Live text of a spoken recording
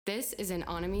This is an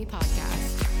Onomy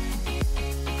podcast.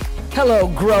 Hello,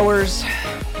 growers,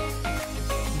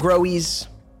 growies,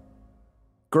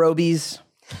 grobies,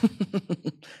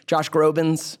 Josh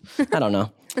Grobins. I don't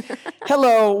know.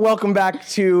 Hello, welcome back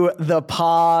to the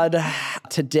pod.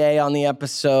 Today on the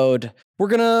episode, we're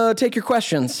going to take your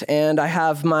questions, and I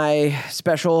have my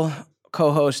special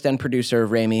co-host and producer,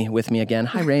 Rami, with me again.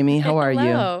 Hi, Rami. How are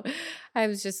Hello. I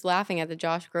was just laughing at the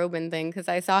Josh Groban thing because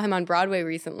I saw him on Broadway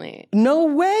recently. you? No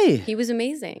way. He was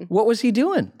amazing. What was he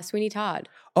doing? Sweeney Todd.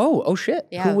 Oh shit.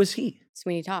 Yeah. Who was he?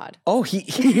 Sweeney Todd. Oh, he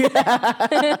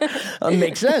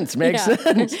makes sense. Makes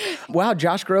sense. Wow,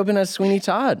 Josh Groban as Sweeney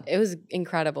Todd. It was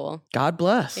incredible. God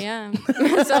bless. Yeah.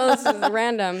 So this is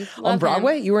random. On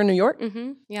Broadway? You were in New York?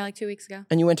 Mm-hmm. Yeah, like 2 weeks ago.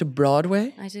 And you went to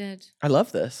Broadway? I did. I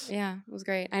love this. Yeah, it was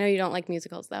great. I know you don't like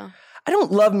musicals, though. I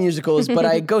don't love musicals, but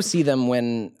I go see them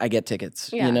when I get tickets,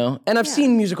 Yeah. you know? And I've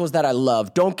seen musicals that I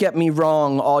love. Don't get me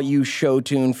wrong, all you show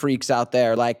tune freaks out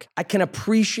there. Like, I can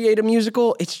appreciate a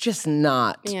musical. It's just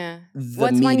not Yeah. the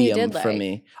What's one you medium did for like?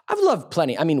 me. I've loved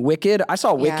plenty. I mean, Wicked. I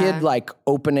saw Wicked Yeah. like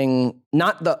opening,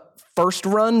 not the first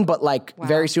run, but like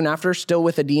very soon after, still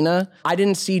with Adina. I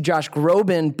didn't see Josh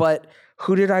Groban, but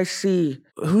who did I see?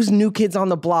 Who's New Kids on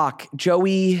the Block?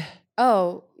 Joey...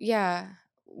 Oh, yeah.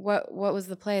 What was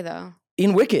the play, though?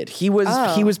 In Wicked, he was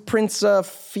Oh. Prince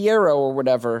Fiero or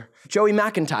whatever. Joey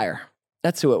McIntyre.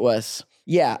 That's who it was.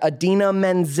 Yeah, Adina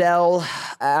Menzel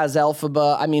as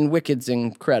Elphaba. I mean, Wicked's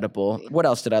incredible. What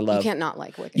else did I love? You can't not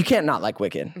like Wicked. You can't not like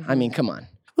Wicked. I mean, come on.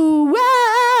 Ooh,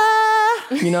 ah.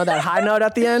 You know that high note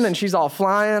at the end, and she's all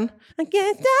flying. I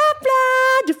can't stop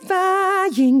flying,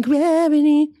 defying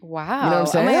gravity. Wow. You know what I'm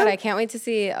saying? Oh my God, I can't wait to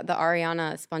see the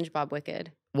Ariana SpongeBob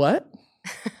Wicked. What?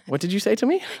 What did you say to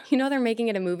me? You know they're making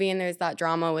it a movie and there's that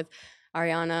drama with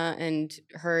Ariana and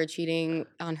her cheating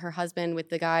on her husband with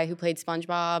the guy who played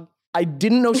SpongeBob. I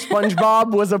didn't know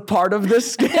SpongeBob was a part of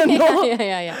this scandal.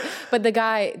 Yeah. But the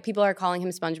guy, people are calling him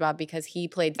SpongeBob because he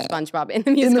played SpongeBob in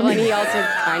the musical and he also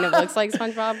kind of looks like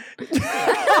SpongeBob.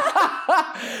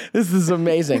 This is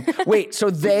amazing. Wait, so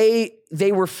they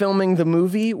were filming the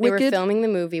movie Wicked? They were filming the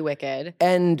movie Wicked.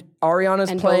 And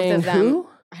Ariana's And playing both of them, who?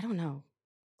 I don't know.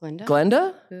 Glinda?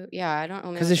 Glenda? Who? Yeah, I don't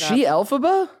know. Because is she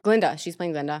Elphaba? Glinda. She's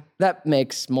playing Glinda. That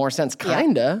makes more sense,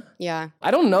 kinda. Yeah.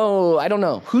 I don't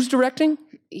know. Who's directing?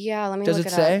 Yeah, let me Does look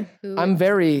it it say? up. Who- I'm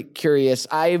very curious.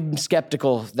 I'm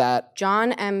skeptical that...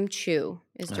 John M. Chu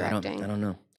is directing. I don't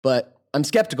know. But I'm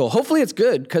skeptical. Hopefully it's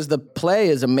good because the play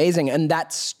is amazing. And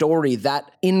that story, that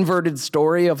inverted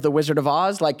story of the Wizard of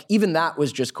Oz, like even that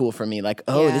was just cool for me. Like,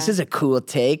 oh, Yeah. this is a cool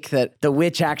take that the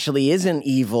witch actually isn't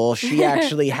evil. She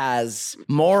actually has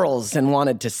morals and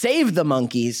wanted to save the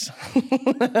monkeys.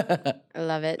 I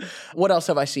love it. What else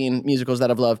have I seen musicals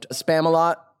that I've loved?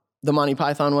 Spamalot, the Monty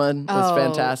Python one. That's Oh,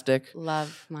 fantastic.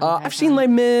 Love Monty I've seen Les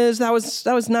Mis. That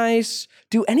was nice.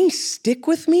 Do any stick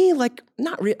with me? Like,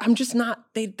 not really. I'm just not.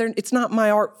 It's not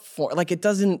my art form. Like, it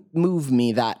doesn't move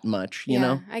me that much. You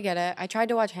know. I get it. I tried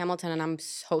to watch Hamilton and I'm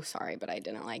so sorry, but I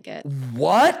didn't like it.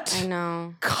 What? I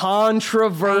know.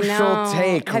 Controversial I know.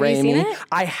 take, Have you Rami. seen it?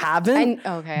 I haven't.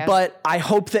 Okay. But I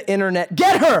hope the internet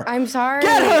get her. I'm sorry.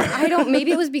 Get her! I don't.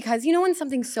 Maybe it was because you know when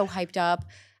something's so hyped up,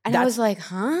 and I was like,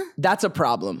 huh? That's a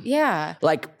problem. Yeah.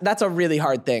 Like, that's a really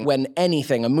hard thing when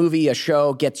anything, a movie, a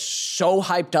show gets so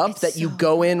hyped up that you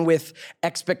go in with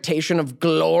expectation of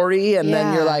glory and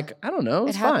then you're Yeah. like, I don't know,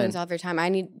 it's It fine. happens all the time. I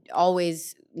need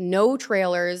always no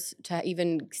trailers to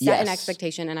even set an Yes.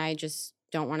 expectation, and I just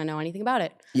don't want to know anything about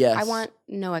it. Yes. I want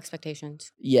no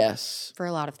expectations Yes. for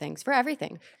a lot of things, for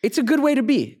everything. It's a good way to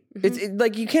be. It's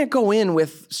like you can't go in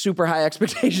with super high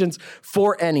expectations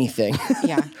for anything.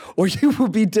 Yeah. Or you will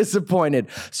be disappointed.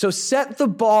 So set the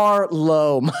bar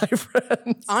low, my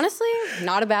friends. Honestly,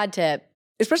 not a bad tip.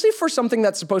 Especially for something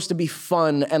that's supposed to be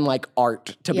fun and like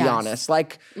art, to be Yes. honest.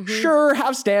 Like, sure,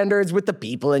 have standards with the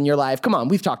people in your life. Come on,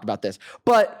 we've talked about this.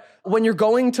 But when you're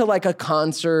going to like a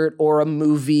concert or a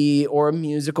movie or a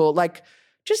musical, like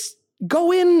just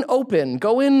go in open,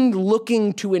 go in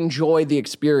looking to enjoy the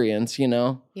experience, you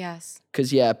know? Yes.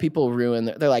 Because, yeah, people ruin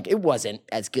they're like, it wasn't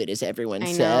as good as everyone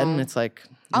I said. know. And it's like,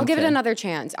 I'll give it okay. another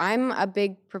chance. I'm a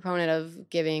big proponent of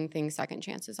giving things second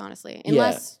chances, honestly. Yeah.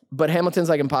 Unless, But Hamilton's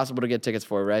like impossible to get tickets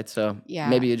for, right? So yeah.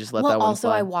 maybe you just let well, that one also,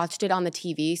 fly. I watched it on the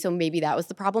TV, so maybe that was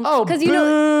the problem. Oh, because you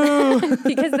know, boo!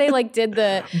 because they like did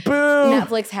the Boo!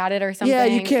 Netflix had it or something. Yeah,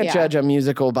 you can't judge a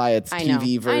musical by its I know.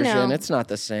 TV I version. know. It's not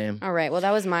the same. All right. Well,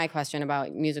 that was my question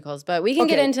about musicals, but we can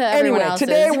get into everyone anyway, else's.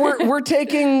 today we're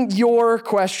taking your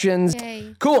questions.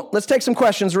 Yay. Cool. Let's take some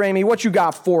questions, Rami. What you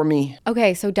got for me?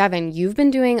 Okay, so Devin, you've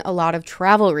been doing doing a lot of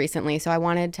travel recently, so I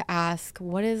wanted to ask,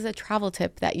 what is a travel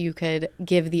tip that you could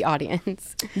give the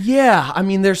audience? Yeah, I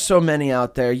mean, there's so many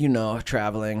out there,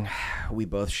 traveling. We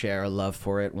both share a love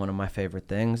for it. One of my favorite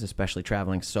things, especially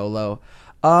traveling solo.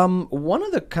 One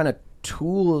of the kind of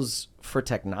tools for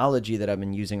technology that I've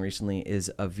been using recently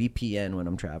is a VPN when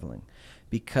I'm traveling,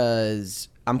 because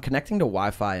I'm connecting to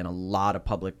Wi-Fi in a lot of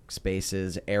public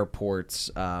spaces,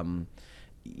 airports.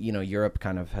 Europe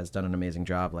kind of has done an amazing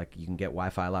job. Like, you can get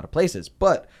Wi-Fi a lot of places,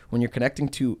 but when you're connecting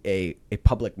to a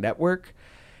public network,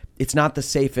 it's not the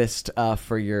safest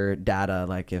for your data.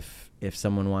 Like, if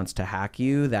someone wants to hack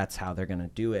you, that's how they're going to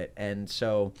do it. And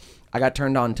so I got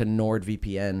turned on to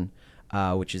NordVPN,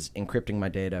 which is encrypting my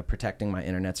data, protecting my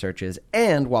internet searches.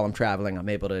 And while I'm traveling, I'm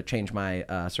able to change my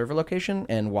server location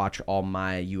and watch all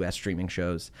my US streaming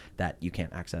shows that you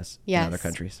can't access in other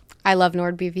countries. I love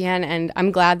NordVPN, and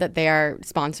I'm glad that they are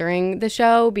sponsoring the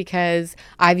show because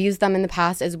I've used them in the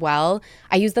past as well.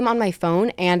 I use them on my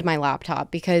phone and my laptop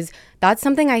because that's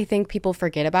something I think people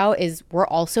forget about is we're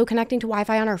also connecting to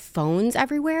Wi-Fi on our phones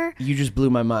everywhere. You just blew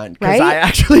my mind because I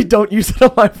actually don't use it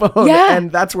on my phone. Yeah.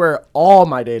 And that's where all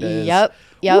my data is. Yep.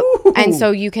 Woo! And so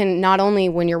you can not only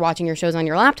when you're watching your shows on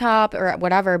your laptop or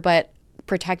whatever, but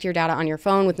protect your data on your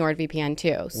phone with NordVPN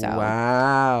too. So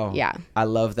wow. Yeah. I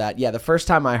love that. Yeah, the first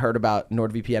time I heard about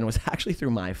NordVPN was actually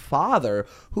through my father,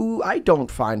 who I don't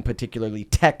find particularly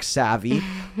tech savvy,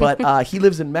 but he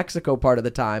lives in Mexico part of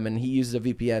the time, and he uses a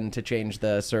VPN to change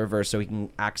the server so he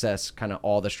can access kind of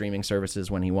all the streaming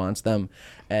services when he wants them.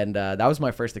 And that was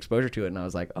my first exposure to it, and I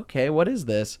was like, okay, what is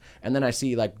this? And then I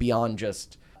see, like, beyond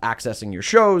just accessing your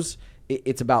shows,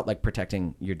 it's about like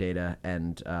protecting your data,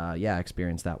 and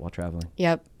experience that while traveling.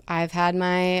 Yep. I've had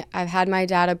my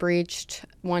data breached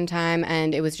one time,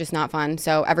 and it was just not fun.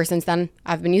 So ever since then,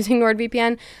 I've been using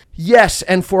NordVPN. Yes,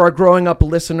 and for our growing up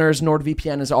listeners,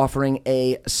 NordVPN is offering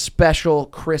a special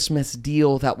Christmas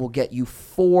deal that will get you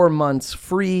 4 months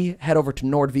free. Head over to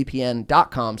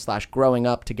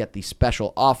nordvpn.com/growingup to get the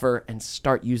special offer and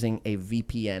start using a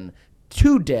VPN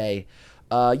today.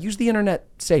 Use the internet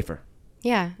safer.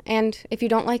 Yeah, and if you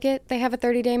don't like it, they have a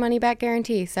 30-day money-back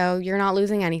guarantee, so you're not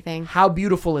losing anything. How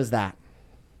beautiful is that?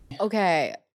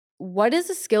 Okay, what is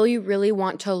a skill you really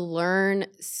want to learn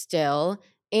still,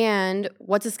 and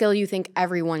what's a skill you think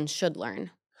everyone should learn?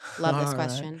 Love this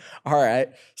question. All right.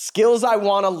 Skills I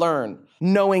want to learn.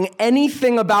 Knowing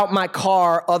anything about my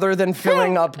car other than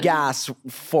filling up gas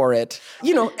for it.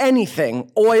 Anything.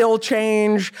 Oil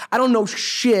change. I don't know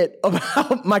shit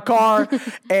about my car,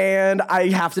 and I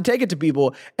have to take it to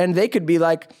people, and they could be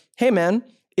like, hey, man,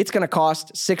 it's going to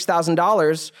cost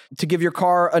 $6,000 to give your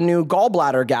car a new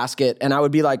gallbladder gasket. And I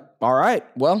would be like, all right,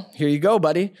 well, here you go,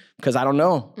 buddy. Because I don't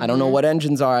know. Mm-hmm. I don't know what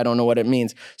engines are. I don't know what it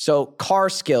means. So car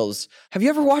skills. Have you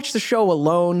ever watched the show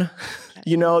Alone?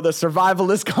 The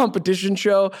survivalist competition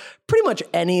show? Pretty much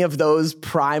any of those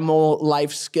primal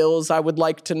life skills I would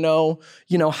like to know.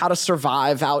 How to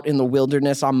survive out in the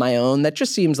wilderness on my own. That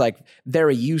just seems like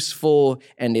very useful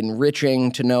and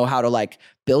enriching to know how to like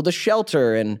build a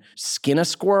shelter and skin a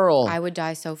squirrel. I would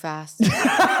die so fast.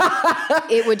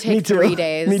 It would take 3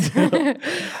 days. Me too.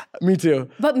 Me too.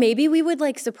 But maybe we would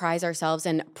like surprise ourselves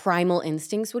and primal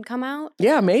instincts would come out.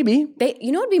 Yeah, maybe.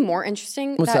 It'd be more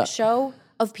interesting, What's that show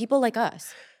of people like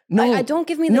us. No, I don't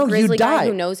give me the grizzly guy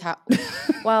who knows how.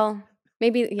 Well,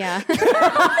 maybe, yeah.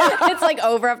 It's like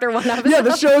over after one episode. Yeah,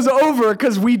 the show's over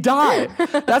because we die.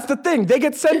 That's the thing. They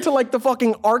get sent to like the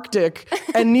fucking Arctic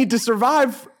and need to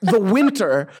survive the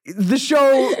winter. The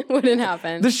show wouldn't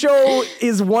happen. The show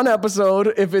is one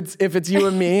episode if it's you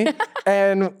and me,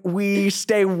 and we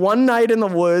stay one night in the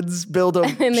woods, build a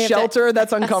shelter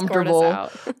that's uncomfortable,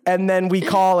 and then we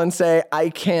call and say, I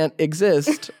can't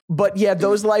exist. But yeah,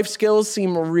 those life skills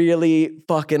seem really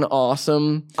fucking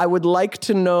awesome. I would like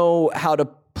to know how to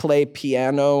play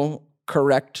piano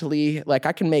correctly. Like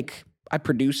I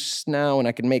produce now and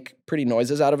I can make pretty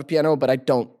noises out of a piano, but I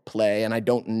don't play and I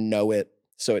don't know it.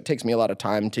 So it takes me a lot of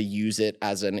time to use it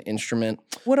as an instrument.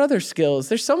 What other skills?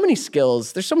 There's so many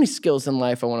skills. There's so many skills in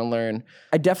life I want to learn.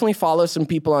 I definitely follow some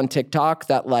people on TikTok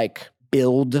that like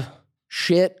build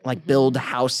shit, like build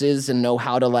houses and know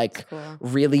how to like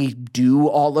really do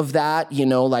all of that,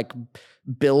 like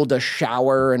build a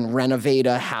shower and renovate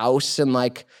a house. And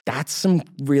like, that's some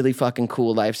really fucking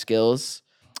cool life skills.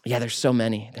 Yeah, there's so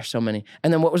many.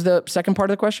 And then what was the second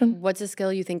part of the question? What's a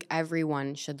skill you think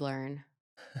everyone should learn?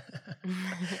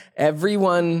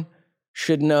 Everyone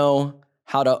should know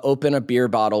how to open a beer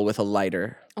bottle with a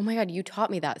lighter. Oh my God, you taught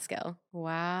me that skill.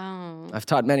 Wow. I've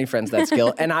taught many friends that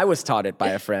skill, and I was taught it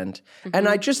by a friend. And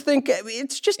I just think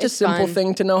it's just a simple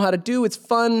thing to know how to do. It's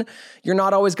fun. You're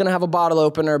not always going to have a bottle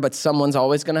opener, but someone's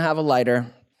always going to have a lighter.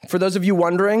 For those of you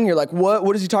wondering, you're like,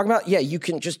 what is he talking about? Yeah, you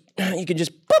can just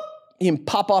boop, you can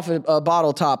pop off a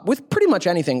bottle top with pretty much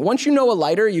anything. Once you know a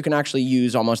lighter, you can actually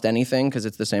use almost anything because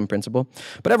it's the same principle.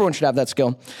 But everyone should have that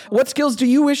skill. What skills do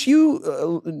you wish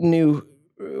you knew?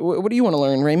 What do you want to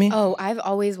learn, Rami? Oh, I've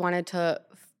always wanted to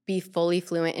be fully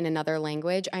fluent in another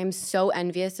language. I'm so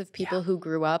envious of people who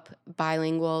grew up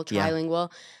bilingual,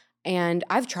 trilingual, and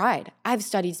I've tried. I've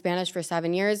studied Spanish for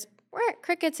 7 years.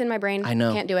 Crickets in my brain. I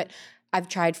know. Can't do it. I've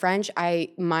tried French. I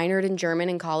minored in German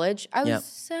in college. I was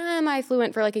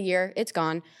semi-fluent for like a year. It's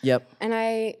gone. Yep. And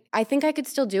I think I could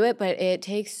still do it, but it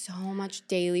takes so much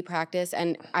daily practice,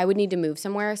 and I would need to move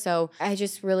somewhere. So I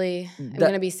just really, I'm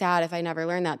going to be sad if I never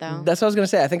learn that, though. That's what I was going to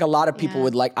say. I think a lot of people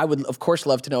would I would, of course,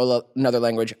 love to know another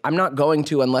language. I'm not going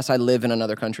to unless I live in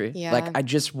another country. Yeah. Like, I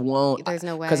just won't. There's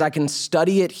no way. Because I can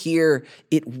study it here.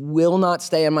 It will not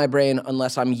stay in my brain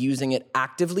unless I'm using it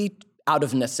actively out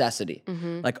of necessity.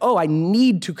 Like, oh, I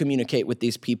need to communicate with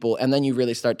these people. And then you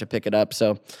really start to pick it up.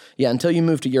 So yeah, until you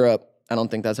move to Europe, I don't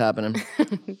think that's happening.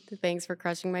 Thanks for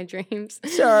crushing my dreams.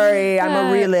 Sorry, I'm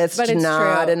a realist, but it's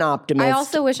not true. an optimist. I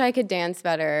also wish I could dance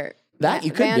better. That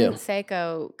you could Van do.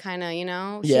 Seiko kind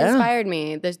of, she inspired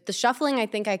me. The shuffling I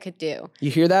think I could do. You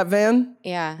hear that, Van?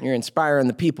 Yeah. You're inspiring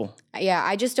the people. Yeah,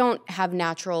 I just don't have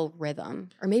natural rhythm.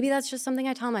 Or maybe that's just something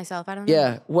I tell myself. I don't know.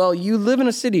 Yeah, well, you live in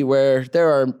a city where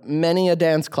there are many a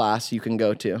dance class you can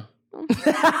go to.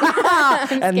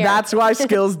 And that's why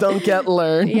skills don't get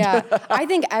learned. Yeah, I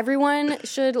think everyone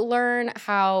should learn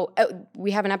how,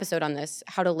 we have an episode on this,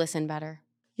 how to listen better.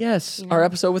 Yes, our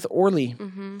episode with Orly.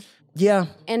 Yeah.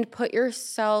 And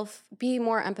be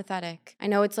more empathetic. I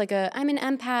know it's like I'm an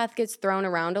empath gets thrown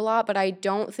around a lot, but I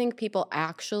don't think people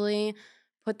actually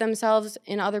put themselves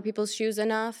in other people's shoes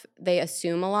enough. They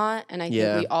assume a lot, and I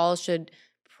think we all should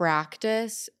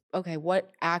practice, okay,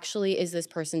 what actually is this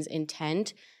person's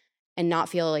intent, and not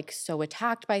feel like so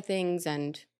attacked by things,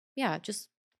 and just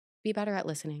be better at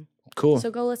listening. Cool. So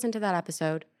go listen to that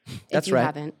episode That's if you right.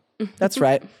 haven't. That's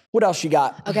right. What else you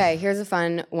got? Okay, here's a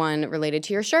fun one related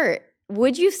to your shirt.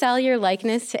 Would you sell your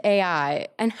likeness to AI,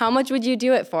 and how much would you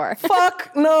do it for? Fuck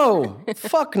no.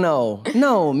 Fuck no.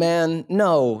 No, man.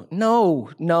 No. No.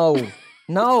 No.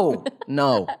 No.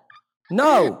 No.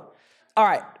 No. All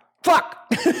right. Fuck.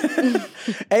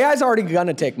 AI's already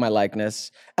gonna take my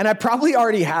likeness, and I probably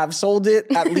already have sold it,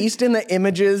 at least in the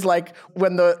images, like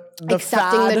when the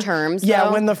accepting fad, the terms. Yeah,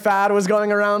 though. when the fad was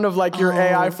going around of like your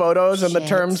AI photos, and the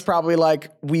terms probably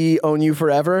like we own you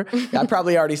forever. Yeah, I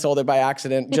probably already sold it by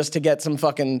accident just to get some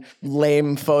fucking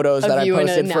lame photos that I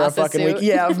posted for a fucking week.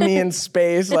 Yeah, of me in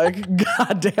space. Like,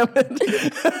 god damn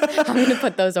it. I'm gonna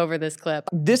put those over this clip.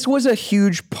 This was a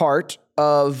huge part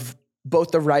of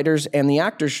both the writers and the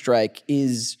actors strike,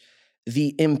 is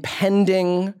the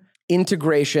impending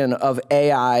integration of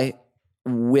AI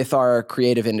with our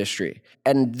creative industry.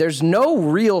 And there's no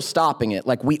real stopping it.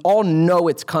 Like, we all know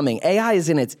it's coming. AI is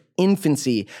in its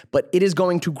infancy, but it is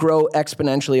going to grow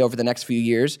exponentially over the next few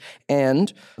years.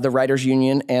 And the Writers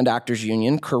Union and Actors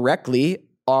Union correctly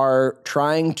are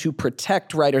trying to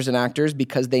protect writers and actors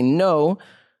because they know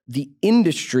the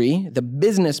industry, the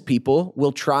business people,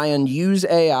 will try and use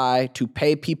AI to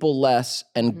pay people less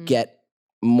and get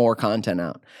more content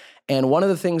out. And one of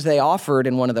the things they offered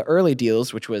in one of the early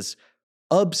deals, which was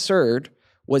absurd,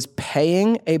 was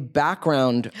paying a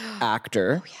background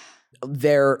actor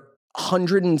their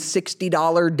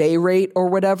 $160 day rate or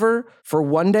whatever for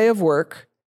one day of work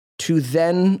to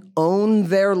then own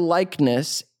their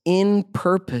likeness in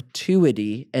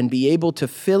perpetuity and be able to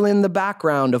fill in the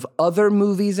background of other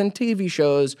movies and TV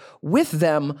shows with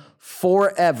them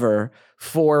forever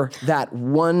for that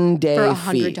one day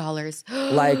for fee.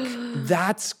 $100. Like,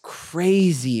 that's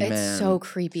crazy, man. It's so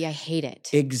creepy. I hate it.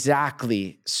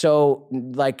 Exactly. So,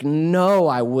 like, no,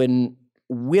 I wouldn't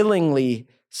willingly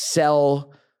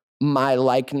sell my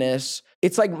likeness.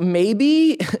 It's like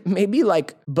maybe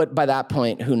like, but by that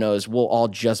point, who knows? We'll all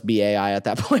just be AI at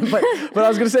that point. But I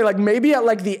was gonna say, like, maybe at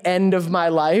like the end of my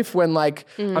life when like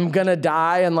I'm gonna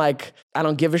die and like I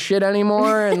don't give a shit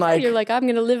anymore and like you're like, I'm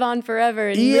gonna live on forever.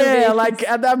 In yeah, movies. like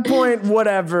at that point,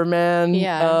 whatever, man.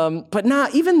 Yeah. But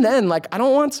not even then. Like, I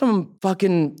don't want some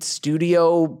fucking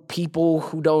studio people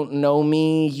who don't know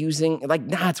me using like.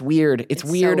 Nah, it's weird. It's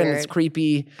weird and it's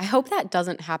creepy. I hope that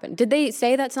doesn't happen. Did they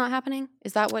say that's not happening?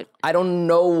 Is that what? I don't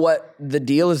know what the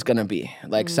deal is going to be.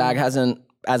 Like, SAG hasn't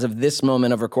as of this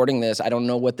moment of recording this, I don't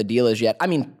know what the deal is yet. I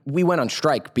mean, we went on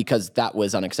strike because that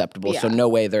was unacceptable. So no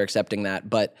way they're accepting that.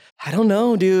 But I don't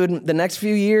know, dude. The next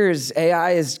few years,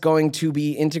 AI is going to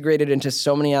be integrated into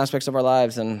so many aspects of our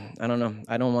lives. And I don't know.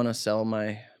 I don't want to sell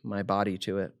my body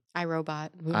to it.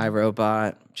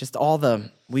 iRobot. Just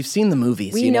we've seen the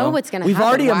movies. We know what's going to happen. We've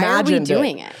already imagined Why are we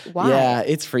doing it? Why? Yeah,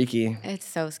 it's freaky. It's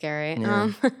so scary.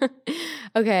 Yeah.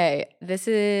 Okay, this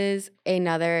is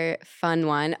another fun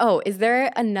one. Oh, is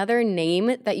there another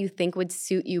name that you think would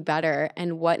suit you better?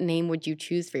 And what name would you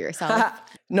choose for yourself?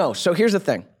 No, so here's the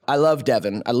thing. I love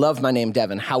Devin. I love my name,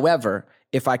 Devin. However,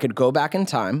 if I could go back in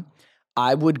time,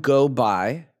 I would go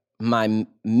by my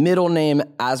middle name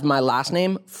as my last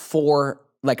name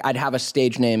I'd have a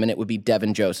stage name and it would be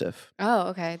Devin Joseph. Oh,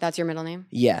 okay. That's your middle name?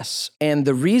 Yes. And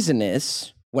the reason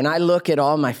is when I look at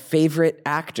all my favorite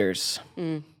actors.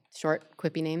 Short,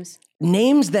 quippy names?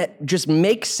 Names that just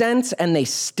make sense and they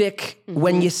stick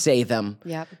when you say them.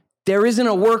 Yep. There isn't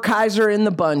a Werkheiser in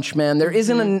the bunch, man. There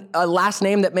isn't a last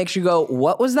name that makes you go,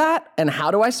 what was that? And how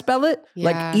do I spell it?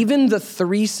 Yeah. Like even the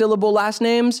 3-syllable last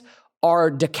names are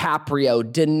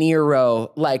DiCaprio, De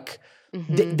Niro, like...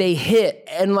 They hit,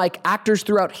 and like actors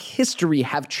throughout history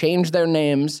have changed their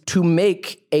names to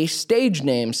make a stage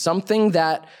name, something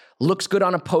that looks good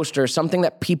on a poster, something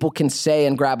that people can say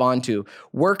and grab onto.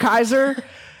 Werkheiser,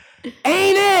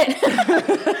 ain't it?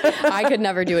 I could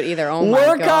never do it either. Oh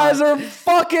my God. Werkheiser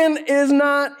fucking is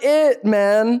not it,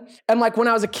 man. And like when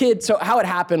I was a kid, so how it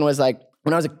happened was like,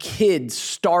 when I was a kid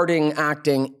starting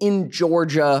acting in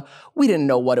Georgia, we didn't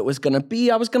know what it was going to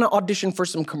be. I was going to audition for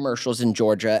some commercials in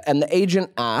Georgia. And the agent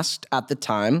asked at the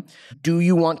time, do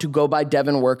you want to go by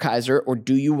Devin Werkheiser or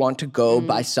do you want to go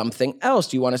by something else?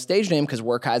 Do you want a stage name? Because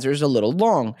Werkheiser is a little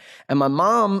long. And my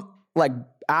mom like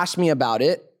asked me about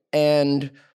it. And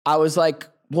I was like,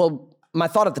 well, my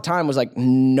thought at the time was like,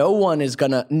 there's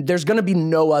gonna be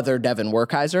no other Devin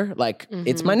Werkheiser. Like,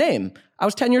 it's my name. I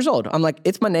was 10 years old. I'm like,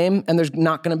 it's my name and there's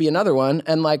not gonna be another one.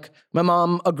 And like, my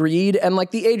mom agreed and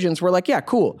like the agents were like, yeah,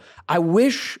 cool. I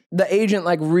wish the agent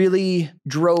like really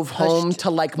drove home to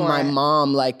like my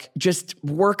mom, like just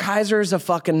Werkheiser is a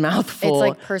fucking mouthful. It's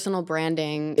like personal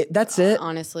branding. That's it.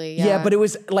 Honestly, yeah. But it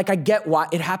was like, I get why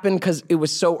it happened because it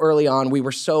was so early on. We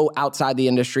were so outside the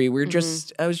industry. We were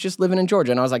I was just living in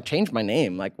Georgia and I was like, change my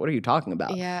name. Like, what are you talking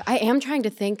about? Yeah, I am trying to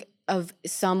think of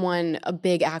someone, a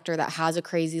big actor that has a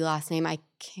crazy last name. I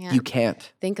can't. You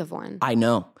can't. Think of one. I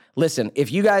know. Listen,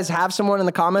 if you guys have someone in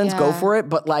the comments, go for it.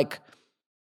 But like,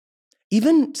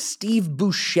 even Steve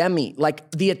Buscemi, like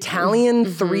the Italian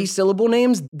 3-syllable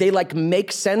names, they like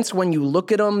make sense when you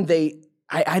look at them.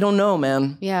 I don't know,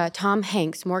 man. Yeah, Tom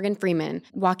Hanks, Morgan Freeman,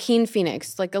 Joaquin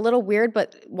Phoenix, like a little weird,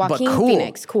 but Joaquin cool.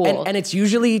 Phoenix, cool. And it's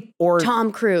usually, or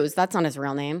Tom Cruise, that's not his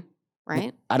real name,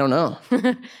 right? I don't know.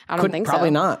 I don't think so.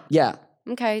 Probably not. Yeah.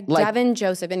 Okay, Like- Devin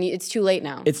Joseph, and it's too late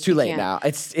now. It's too late now.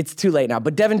 It's too late now.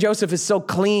 But Devin Joseph is so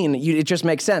clean, it just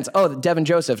makes sense. Oh, Devin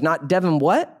Joseph, not Devin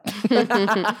what?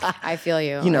 I feel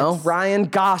you. You know, Ryan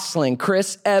Gosling,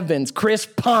 Chris Evans, Chris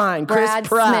Pine, Brad Chris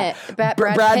Pratt, Smith,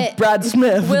 Brad Pitt. Brad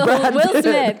Smith, Will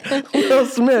Smith, Will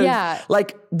Smith. Yeah.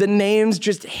 Like the names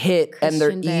just hit and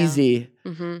they're Christian Bale. easy.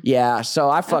 Yeah,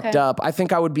 so I fucked up. I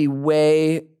think I would be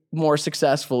way more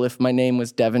successful if my name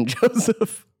was Devin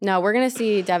Joseph. No, we're going to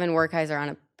see Devin Werkheiser on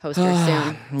a poster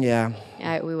soon. Yeah.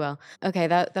 Yeah, we will. Okay,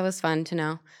 that was fun to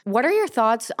know. What are your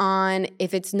thoughts on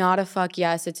if it's not a fuck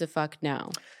yes, it's a fuck no?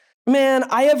 Man,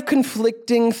 I have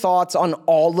conflicting thoughts on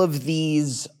all of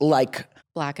these, like,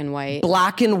 Black and white,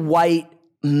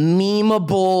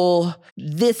 memeable,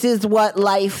 this is what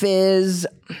life is.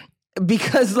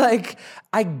 Because, like,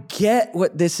 I get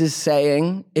what this is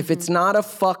saying. If it's not a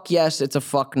fuck yes, it's a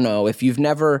fuck no. If you've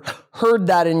never heard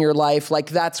that in your life, like,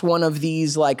 that's one of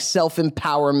these, like,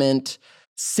 self-empowerment,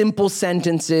 simple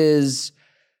sentences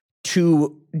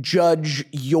to judge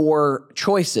your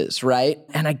choices, right?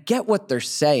 And I get what they're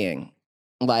saying.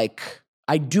 Like,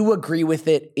 I do agree with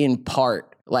it in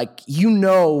part. Like, you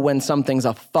know when something's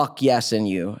a fuck yes in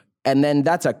you. And then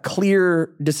that's a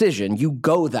clear decision. You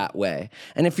go that way.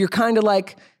 And if you're kind of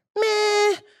like,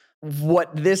 meh, what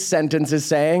this sentence is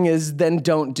saying is then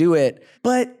don't do it.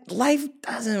 But life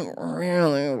doesn't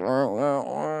really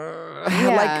work.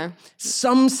 Like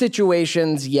some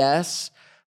situations, yes,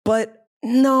 but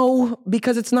no,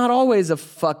 because it's not always a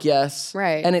fuck yes.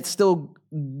 Right. And it's still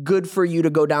good for you to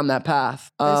go down that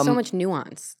path. There's so much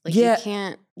nuance. Like you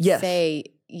can't say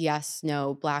yes,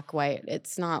 no, black, white.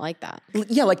 It's not like that.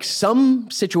 Yeah, like some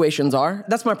situations are.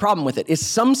 That's my problem with it. Is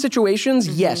some situations,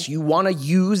 yes, you want to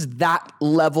use that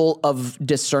level of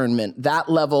discernment, that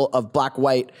level of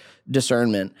black-white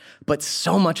discernment. But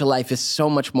so much of life is so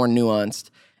much more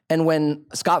nuanced. And when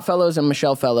Scott Fellows and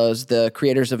Michelle Fellows, the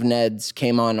creators of Ned's,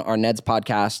 came on our Ned's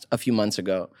podcast a few months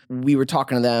ago, we were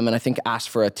talking to them and I think asked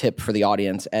for a tip for the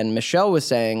audience. And Michelle was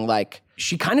saying, like,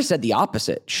 she kind of said the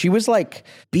opposite. She was like,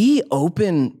 be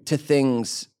open to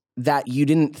things that you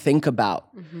didn't think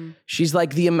about. Mm-hmm. She's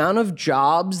like, the amount of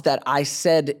jobs that I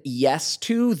said yes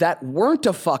to that weren't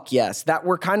a fuck yes, that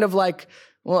were kind of like,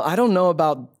 well, I don't know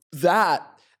about that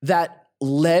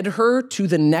led her to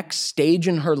the next stage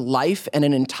in her life and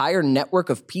an entire network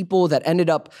of people that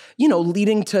ended up,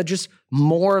 leading to just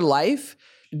more life.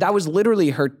 That was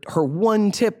literally her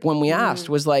one tip when we asked,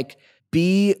 was like,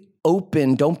 be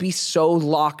open. Don't be so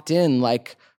locked in,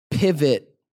 like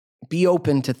pivot, be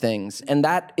open to things. And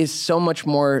that is so much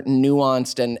more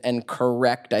nuanced and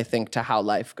correct, I think, to how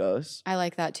life goes. I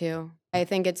like that too. I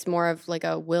think it's more of like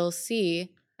a we'll see,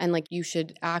 and like you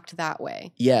should act that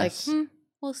way. Yes. Like,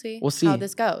 we'll see how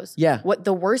this goes. Yeah. What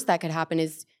the worst that could happen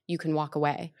is you can walk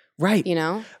away. Right.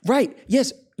 Right.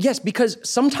 Yes, because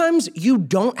sometimes you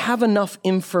don't have enough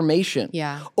information.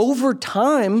 Yeah. Over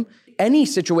time, any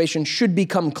situation should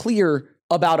become clear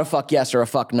about a fuck yes or a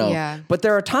fuck no. Yeah. But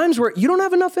there are times where you don't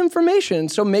have enough information.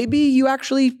 So maybe you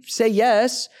actually say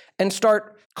yes and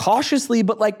start cautiously,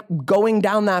 but like going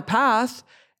down that path.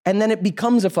 And then it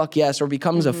becomes a fuck yes or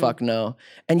becomes a fuck no.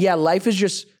 And yeah, life is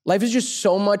just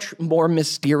so much more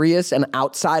mysterious and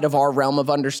outside of our realm of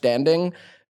understanding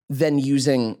than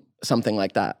using something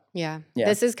like that. Yeah.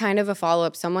 This is kind of a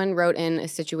follow-up. Someone wrote in a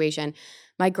situation,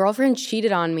 my girlfriend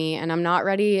cheated on me and I'm not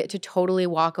ready to totally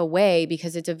walk away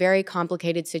because it's a very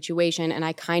complicated situation and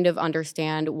I kind of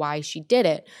understand why she did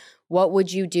it. What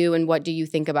would you do and what do you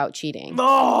think about cheating?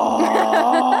 Oh,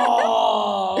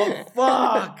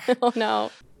 fuck. Oh, no.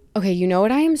 Okay, you know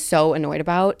what I am so annoyed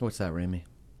about? What's that, Rami?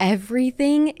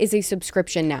 Everything is a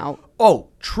subscription now. Oh,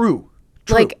 true.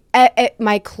 Like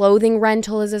my clothing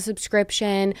rental is a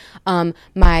subscription,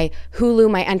 my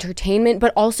Hulu, my entertainment,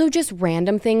 but also just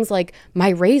random things like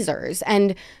my razors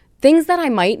and things that I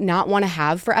might not want to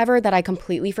have forever that I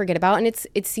completely forget about. And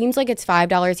it seems like it's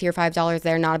 $5 here, $5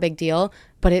 there, not a big deal,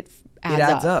 but it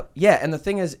adds up. Yeah, and the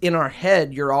thing is, in our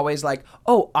head, you're always like,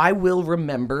 oh, I will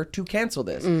remember to cancel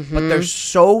this. Mm-hmm. But there's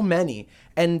so many.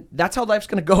 And that's how life's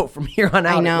going to go from here on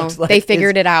out. I know. It looks like. They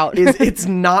figured it out. It's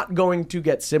not going to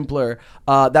get simpler.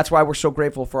 That's why we're so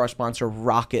grateful for our sponsor,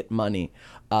 Rocket Money.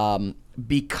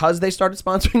 Because they started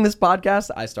sponsoring this podcast,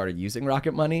 I started using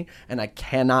Rocket Money, and I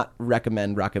cannot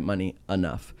recommend Rocket Money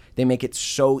enough. They make it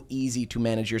so easy to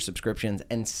manage your subscriptions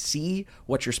and see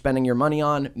what you're spending your money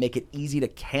on, make it easy to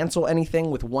cancel anything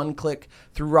with one click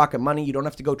through Rocket Money. You don't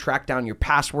have to go track down your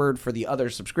password for the other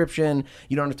subscription.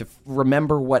 You don't have to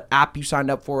remember what app you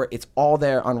signed up for. It's all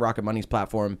there on Rocket Money's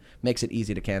platform. Makes it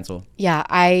easy to cancel. Yeah,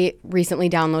 I recently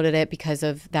downloaded it because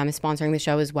of them sponsoring the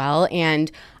show as well,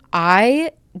 and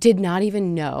I did not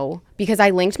even know because I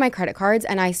linked my credit cards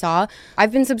and I saw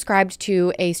I've been subscribed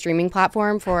to a streaming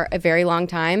platform for a very long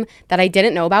time that I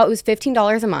didn't know about. It was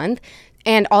 $15 a month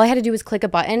and all I had to do was click a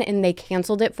button and they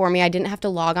canceled it for me. I didn't have to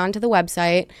log on to the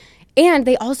website. And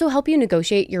they also help you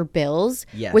negotiate your bills,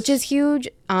 which is huge.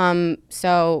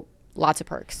 So lots of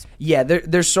perks. Yeah,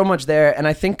 there's so much there. And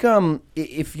I think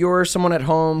if you're someone at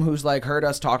home who's like heard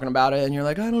us talking about it and you're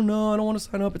like, I don't know, I don't want to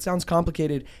sign up, it sounds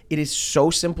complicated. It is so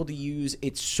simple to use.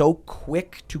 It's so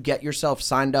quick to get yourself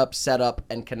signed up, set up,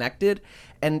 and connected.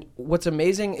 And what's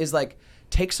amazing is like,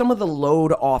 take some of the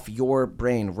load off your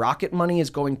brain. Rocket Money is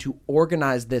going to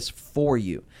organize this for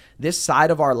you. This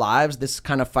side of our lives, this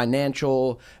kind of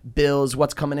financial bills,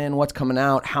 what's coming in, what's coming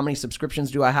out, how many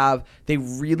subscriptions do I have, they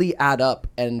really add up.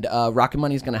 And Rocket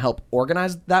Money is going to help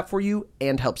organize that for you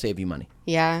and help save you money.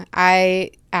 Yeah,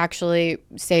 I actually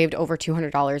saved over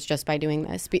 $200 just by doing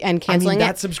this and canceling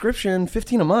that subscription,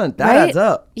 $15 a month, that adds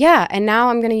up. Yeah, and now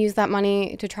I'm going to use that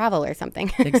money to travel or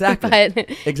something. Exactly. But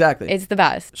exactly. It's the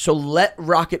best. So let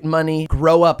Rocket Money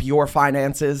grow up your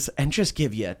finances and just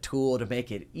give you a tool to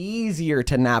make it easier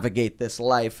to navigate this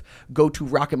life. Go to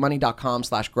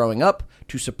rocketmoney.com/growing-up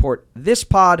to support this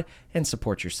pod and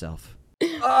support yourself.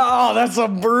 Oh, that's a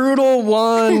brutal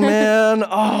one, man.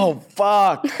 Oh,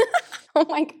 fuck. Oh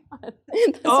my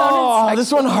God.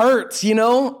 This one hurts, you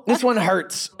know? This one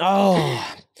hurts.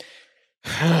 Oh.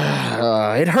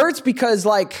 It hurts because,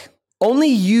 like, only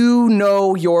you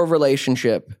know your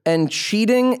relationship. And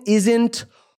cheating isn't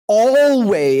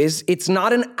always, it's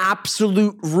not an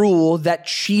absolute rule that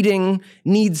cheating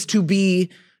needs to be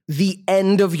the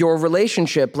end of your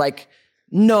relationship. Like,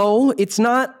 no, it's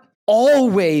not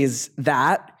always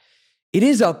that. It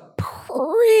is a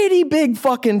pretty big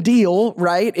fucking deal,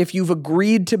 right? If you've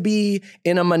agreed to be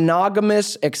in a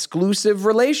monogamous, exclusive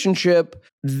relationship,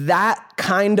 that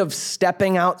kind of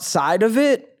stepping outside of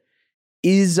it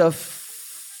is a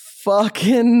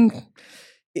fucking,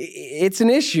 it's an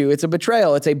issue. It's a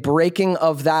betrayal. It's a breaking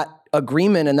of that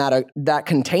agreement and that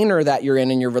container that you're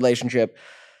in your relationship.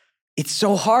 It's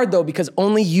so hard though, because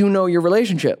only you know your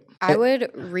relationship. I would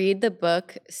read the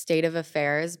book State of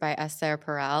Affairs by Esther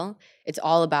Perel. It's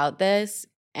all about this,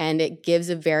 and it gives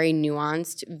a very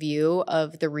nuanced view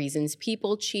of the reasons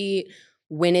people cheat.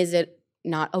 When is it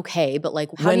not okay, but like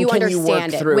how do you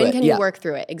understand it? When can you work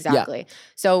through it? Exactly. Yeah.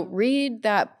 So read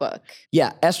that book.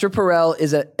 Yeah. Esther Perel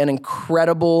is an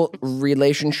incredible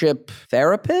relationship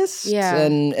therapist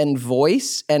and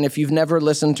voice. And if you've never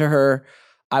listened to her,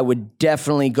 I would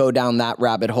definitely go down that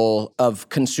rabbit hole of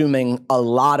consuming a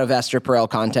lot of Esther Perel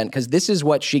content, because this is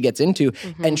what she gets into.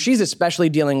 Mm-hmm. And she's especially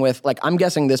dealing with, like, I'm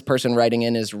guessing this person writing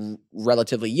in is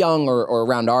relatively young or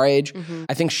around our age. Mm-hmm.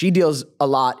 I think she deals a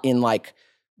lot in like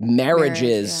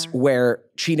marriages where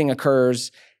cheating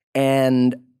occurs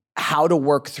and how to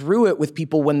work through it with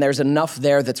people when there's enough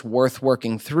there that's worth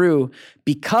working through,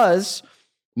 because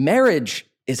marriage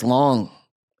is long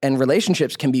and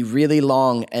relationships can be really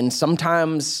long, and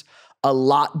sometimes a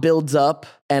lot builds up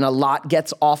and a lot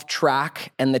gets off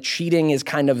track, and the cheating is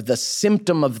kind of the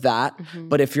symptom of that. Mm-hmm.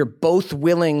 But if you're both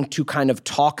willing to kind of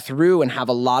talk through and have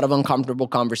a lot of uncomfortable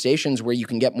conversations where you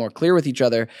can get more clear with each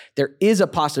other, there is a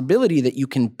possibility that you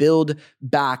can build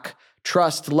back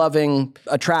trust, loving,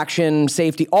 attraction,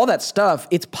 safety, all that stuff.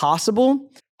 It's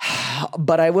possible.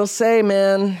 But I will say,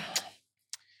 man,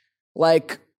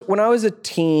 like when I was a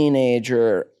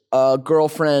teenager, a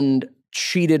girlfriend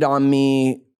cheated on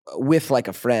me with like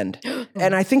a friend.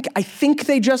 And I think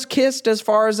they just kissed, as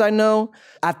far as I know.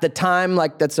 At the time,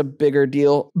 like, that's a bigger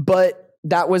deal. But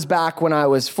that was back when I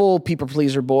was full people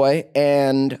pleaser boy,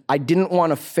 and I didn't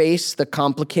want to face the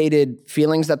complicated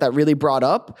feelings that really brought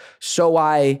up. So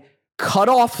I cut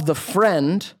off the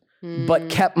friend, but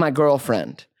kept my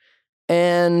girlfriend.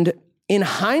 And in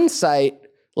hindsight,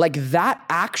 like, that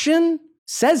action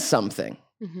says something.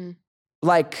 Mm-hmm.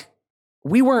 Like,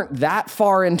 we weren't that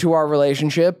far into our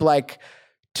relationship. Like,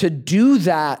 to do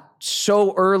that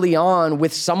so early on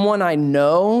with someone I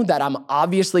know that I'm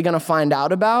obviously going to find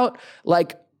out about,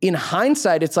 like, in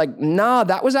hindsight, it's like, nah,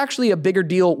 that was actually a bigger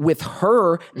deal with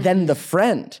her than the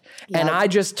friend. Yep. And I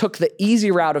just took the easy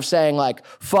route of saying, like,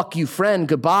 fuck you, friend,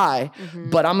 goodbye,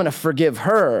 but I'm going to forgive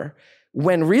her.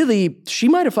 When really, she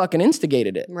might have fucking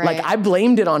instigated it. Right. Like, I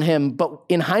blamed it on him, but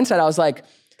in hindsight, I was like,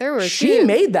 she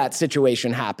made that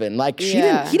situation happen. Like, he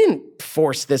didn't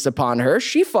force this upon her.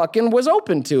 She fucking was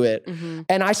open to it. Mm-hmm.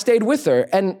 And I stayed with her.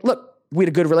 And look, we had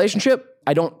a good relationship.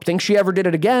 I don't think she ever did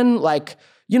it again. Like,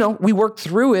 you know, we worked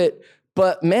through it.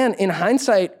 But man, in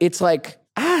hindsight, it's like,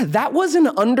 that was an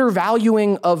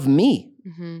undervaluing of me.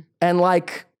 Mm-hmm. And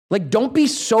like, don't be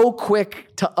so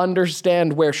quick to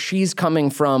understand where she's coming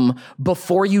from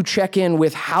before you check in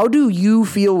with, how do you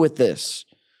feel with this?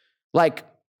 Like,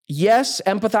 yes,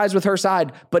 empathize with her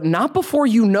side, but not before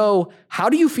you know, how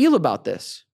do you feel about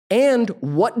this? And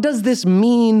what does this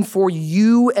mean for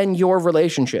you and your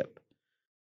relationship?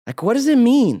 Like, what does it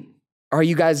mean? Are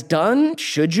you guys done?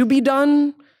 Should you be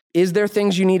done? Is there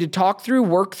things you need to talk through,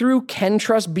 work through? Can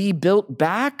trust be built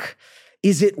back?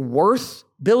 Is it worth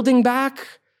building back?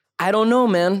 I don't know,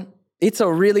 man. It's a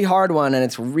really hard one, and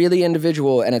it's really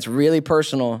individual, and it's really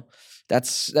personal.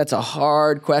 That's a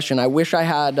hard question. I wish I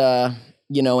had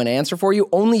an answer for you.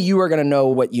 Only you are going to know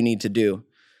what you need to do.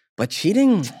 But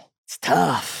cheating, it's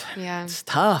tough. Yeah. It's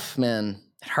tough, man.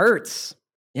 It hurts.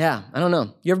 Yeah, I don't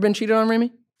know. You ever been cheated on,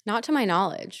 Remy? Not to my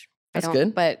knowledge. That's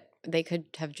good. But they could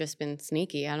have just been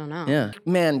sneaky. I don't know. Yeah.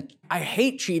 Man, I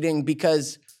hate cheating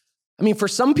because, I mean, for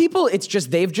some people, it's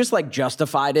just, they've just like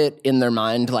justified it in their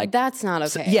mind. Like, that's not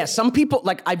okay. Yeah, some people,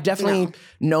 like, I've definitely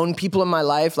known people in my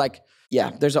life, like,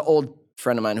 there's an old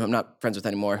friend of mine who I'm not friends with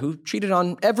anymore, who cheated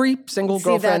on every single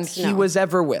girlfriend he was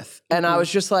ever with. And I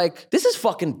was just like, this is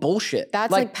fucking bullshit.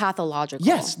 That's like pathological.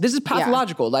 Yes, this is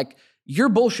pathological. Yeah. Like, you're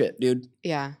bullshit, dude.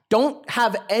 Yeah. Don't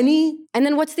have any... And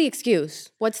then what's the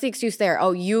excuse? What's the excuse there?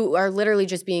 Oh, you are literally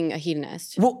just being a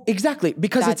hedonist. Well, exactly.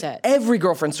 Because it's every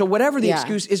girlfriend. So whatever the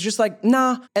excuse is, just like,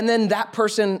 nah. And then that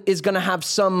person is going to have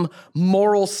some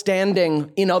moral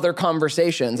standing in other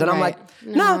conversations. And I'm like,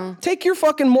 nah, take your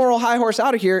fucking moral high horse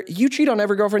out of here. You cheat on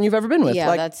every girlfriend you've ever been with. Yeah,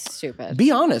 like, that's stupid.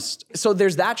 Be honest. So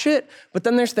there's that shit. But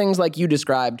then there's things like you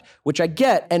described, which I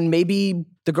get. And maybe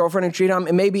the girlfriend who cheated on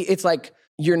me, maybe it's like,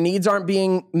 your needs aren't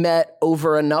being met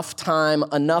over enough time,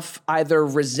 enough either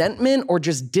resentment or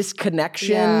just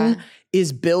disconnection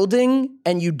is building,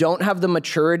 and you don't have the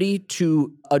maturity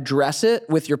to address it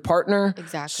with your partner.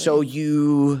 Exactly. So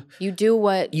you do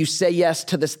what... You say yes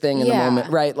to this thing in the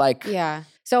moment, right? Like... Yeah.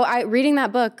 So reading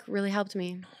that book really helped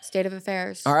me. State of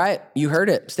Affairs. All right. You heard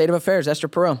it. State of Affairs, Esther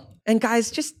Perel. And guys,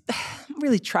 just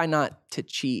really try not to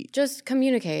cheat. Just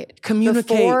communicate.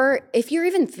 Communicate. If you're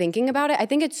even thinking about it, I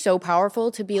think it's so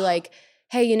powerful to be like,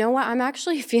 hey, you know what? I'm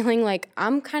actually feeling like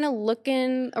I'm kind of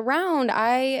looking around.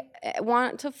 I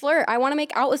want to flirt. I want to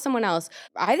make out with someone else.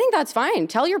 I think that's fine.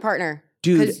 Tell your partner.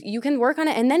 Dude. Because you can work on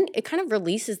it. And then it kind of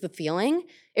releases the feeling.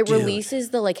 It releases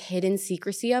the like hidden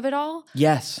secrecy of it all.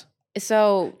 Yes.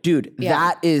 So, dude,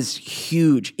 that is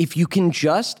huge. If you can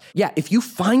just, if you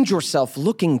find yourself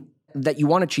looking that you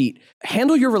want to cheat,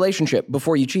 handle your relationship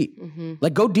before you cheat.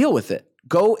 Like, go deal with it.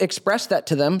 Go express that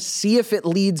to them. See if it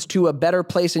leads to a better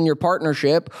place in your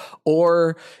partnership,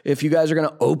 or if you guys are going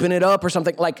to open it up or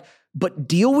something. Like, but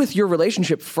deal with your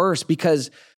relationship first,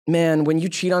 because, man, when you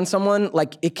cheat on someone,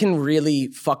 like, it can really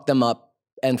fuck them up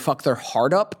and fuck their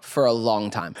heart up for a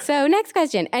long time. So next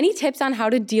question, any tips on how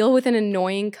to deal with an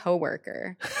annoying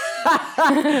coworker?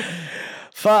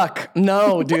 Fuck,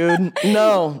 no, dude,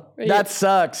 no, that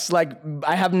sucks. Like,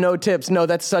 I have no tips. No,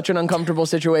 that's such an uncomfortable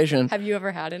situation. Have you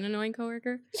ever had an annoying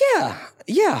coworker?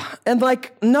 Yeah. And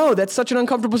like, no, that's such an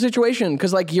uncomfortable situation,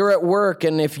 because like, you're at work,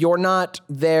 and if you're not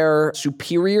their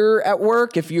superior at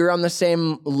work, if you're on the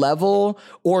same level,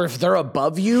 or if they're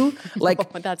above you,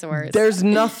 like, that's worse. There's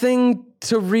nothing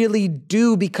to really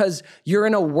do, because you're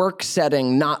in a work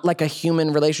setting, not like a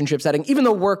human relationship setting. Even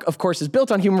though work, of course, is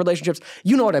built on human relationships,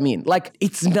 you know what I mean? Like,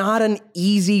 it's not an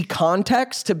easy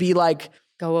context to be like,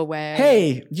 go away.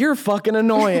 Hey, you're fucking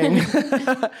annoying.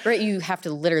 Right, you have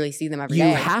to literally see them every day.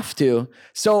 You have to.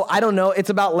 So I don't know. It's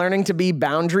about learning to be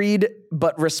boundaried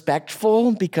but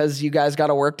respectful, because you guys got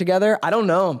to work together. I don't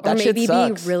know. That shit sucks. Or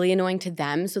maybe be really annoying to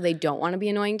them so they don't want to be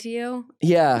annoying to you.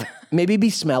 Yeah. Maybe be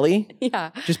smelly.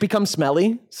 Yeah. Just become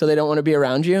smelly so they don't want to be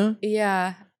around you.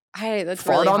 Yeah. That's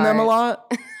Fart really on hard. them a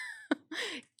lot.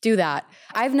 Do that.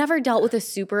 I've never dealt with a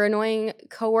super annoying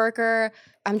coworker.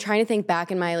 I'm trying to think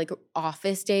back in my like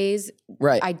office days.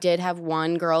 Right. I did have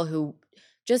one girl who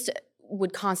just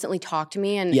would constantly talk to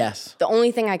me, and yes, the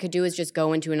only thing I could do is just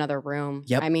go into another room.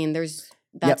 Yep. I mean,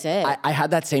 that's it. I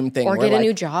had that same thing. Or get a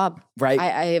new job. Right.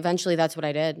 I eventually, that's what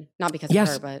I did. Not because of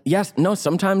her, but. Yes. No,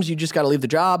 sometimes you just got to leave the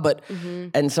job, but,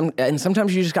 and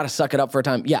sometimes you just got to suck it up for a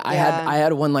time. Yeah. I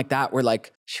had one like that where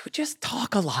like, she would just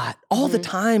talk a lot all the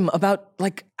time about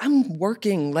like, I'm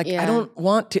working, like I don't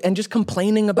want to, and just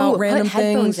complaining about random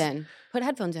things. Put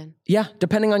headphones in. Yeah,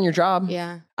 depending on your job.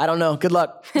 Yeah. I don't know. Good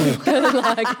luck. Good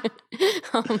luck.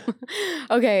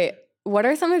 Okay. What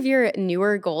are some of your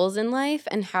newer goals in life,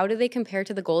 and how do they compare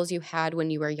to the goals you had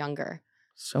when you were younger?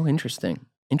 So interesting.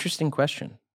 Interesting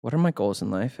question. What are my goals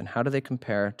in life, and how do they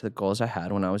compare to the goals I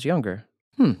had when I was younger?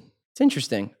 It's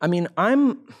interesting. I mean,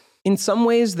 in some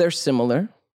ways they're similar,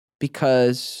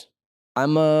 because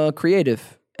I'm a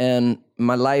creative, and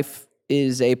my life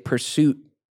is a pursuit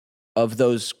of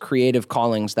those creative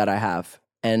callings that I have.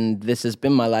 And this has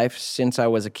been my life since I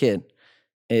was a kid,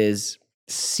 is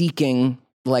seeking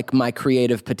like my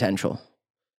creative potential.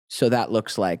 So that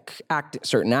looks like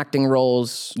certain acting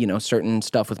roles, certain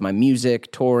stuff with my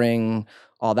music, touring,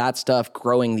 all that stuff,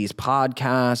 growing these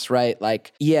podcasts, right?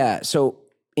 Like, yeah. So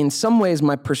in some ways,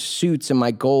 my pursuits and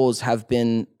my goals have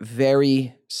been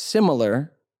very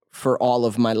similar for all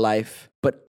of my life,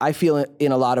 but I feel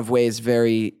in a lot of ways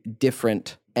very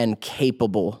different and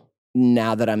capable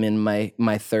now that I'm in my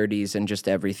 30s and just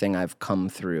everything I've come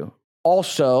through.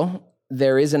 Also,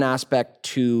 there is an aspect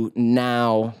to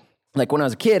now, like when I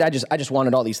was a kid, I just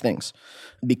wanted all these things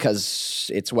because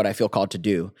it's what I feel called to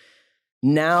do.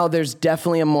 Now there's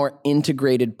definitely a more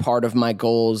integrated part of my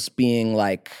goals being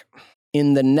like,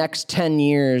 in the next 10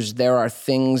 years, there are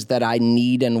things that I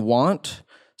need and want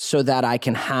so that I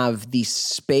can have the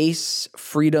space,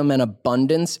 freedom, and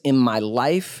abundance in my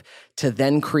life to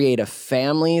then create a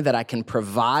family that I can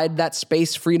provide that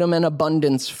space, freedom, and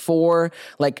abundance for.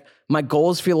 Like, my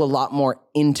goals feel a lot more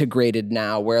integrated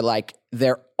now, where like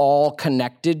they're all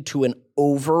connected to an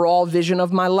overall vision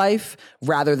of my life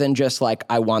rather than just like,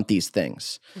 I want these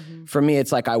things. Mm-hmm. For me,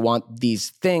 it's like, I want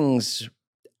these things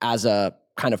as a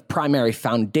kind of primary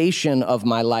foundation of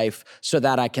my life so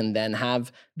that I can then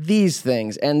have these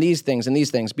things and these things and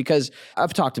these things. Because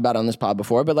I've talked about it on this pod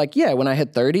before, but like, yeah, when I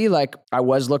hit 30, like I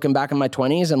was looking back in my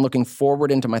 20s and looking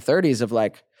forward into my 30s of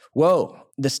like, whoa,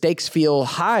 the stakes feel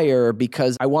higher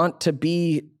because I want to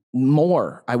be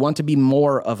more. I want to be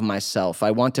more of myself.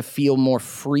 I want to feel more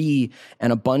free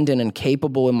and abundant and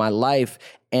capable in my life.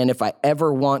 And if I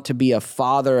ever want to be a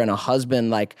father and a husband,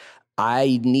 like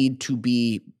I need to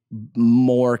be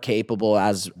more capable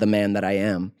as the man that I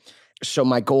am. So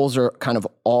my goals are kind of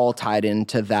all tied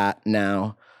into that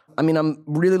now. I mean, I'm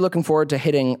really looking forward to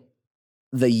hitting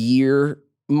the year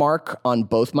mark on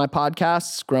both my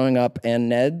podcasts, Growing Up and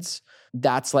Ned's.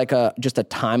 That's like just a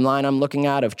timeline I'm looking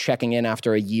at of checking in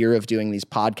after a year of doing these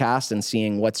podcasts and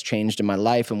seeing what's changed in my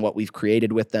life and what we've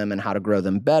created with them and how to grow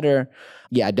them better.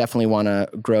 Yeah, I definitely want to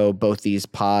grow both these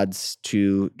pods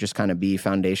to just kind of be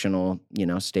foundational,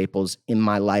 staples in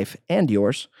my life and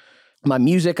yours. My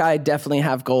music, I definitely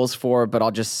have goals for, but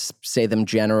I'll just say them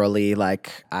generally.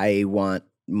 Like, I want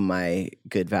my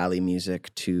Good Valley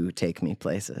music to take me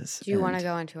places. Do you want to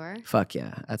go on tour? Fuck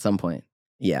yeah, at some point.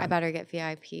 Yeah. I better get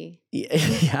VIP.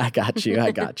 Yeah, I got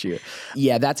you.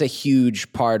 Yeah, that's a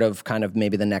huge part of kind of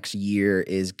maybe the next year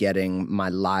is getting my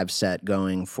live set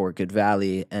going for Good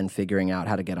Valley and figuring out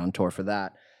how to get on tour for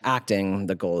that. Acting,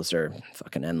 the goals are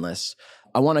fucking endless.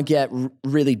 I want to get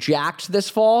really jacked this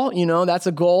fall. That's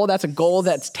a goal. That's a goal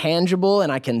that's tangible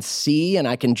and I can see and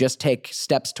I can just take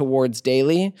steps towards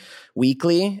daily,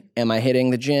 weekly. Am I hitting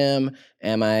the gym?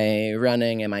 Am I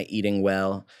running? Am I eating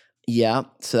well? Yeah,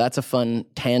 so that's a fun,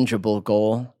 tangible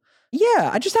goal.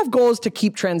 Yeah, I just have goals to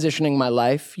keep transitioning my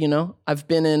life, I've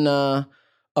been in a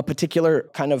particular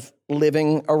kind of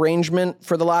living arrangement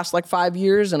for the last 5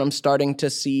 years, and I'm starting to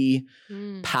see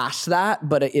past that,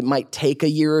 but it might take a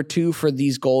year or two for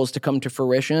these goals to come to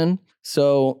fruition.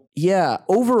 So yeah,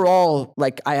 overall,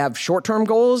 I have short-term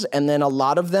goals, and then a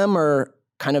lot of them are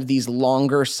kind of these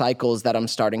longer cycles that I'm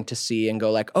starting to see and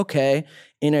go okay,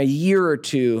 in a year or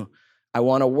two, I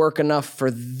want to work enough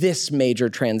for this major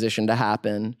transition to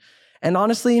happen. And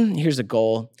honestly, here's a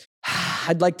goal.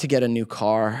 I'd like to get a new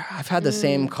car. I've had the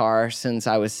same car since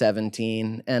I was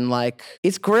 17. And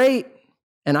it's great.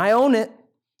 And I own it.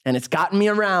 And it's gotten me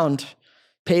around.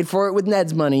 Paid for it with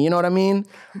Ned's money, you know what I mean?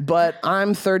 But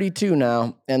I'm 32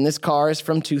 now. And this car is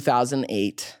from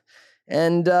 2008.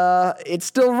 And it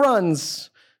still runs.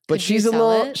 But she's a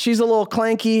little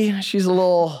clanky. She's a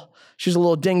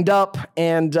little dinged up,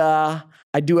 and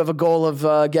I do have a goal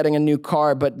of getting a new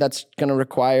car, but that's going to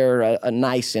require a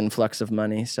nice influx of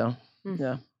money. So,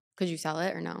 yeah. Could you sell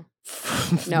it or no?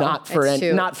 Not for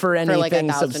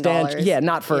anything substantial. Yeah,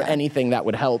 not for anything that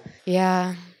would help.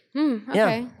 Yeah. Okay.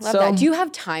 Yeah. Love that. Do you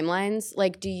have timelines?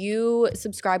 Do you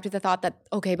subscribe to the thought that,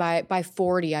 okay, by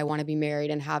 40, I want to be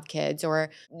married and have kids? Or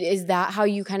is that how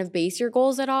you kind of base your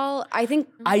goals at all? I think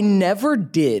I never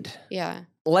did. Yeah.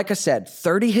 Like I said,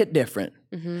 30 hit different.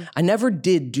 Mm-hmm. I never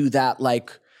did do that,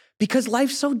 because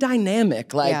life's so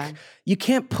dynamic. You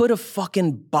can't put a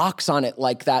fucking box on it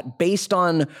like that based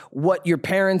on what your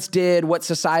parents did, what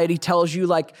society tells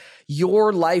you.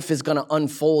 Your life is going to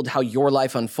unfold how your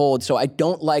life unfolds. So I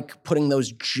don't like putting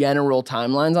those general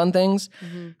timelines on things.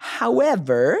 Mm-hmm.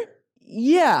 However,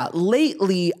 yeah,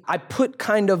 lately I put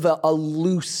kind of a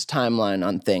loose timeline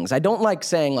on things. I don't like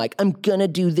saying I'm gonna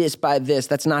do this by this.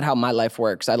 That's not how my life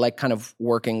works. I like kind of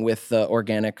working with the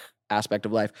organic aspect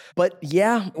of life. But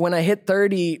yeah, when I hit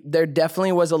 30, there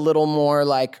definitely was a little more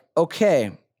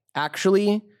okay,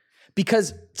 actually,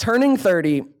 because turning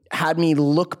 30 had me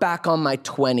look back on my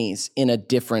 20s in a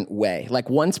different way.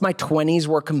 Once my 20s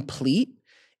were complete,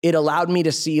 it allowed me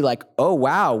to see oh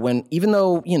wow, even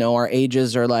though, our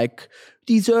ages are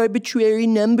these arbitrary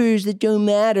numbers that don't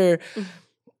matter.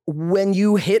 When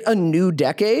you hit a new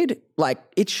decade,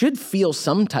 it should feel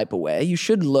some type of way. You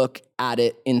should look at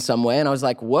it in some way. And I was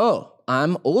whoa,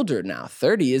 I'm older now.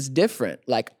 30 is different.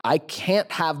 I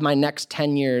can't have my next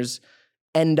 10 years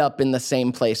end up in the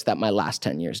same place that my last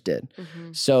 10 years did.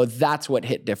 Mm-hmm. So that's what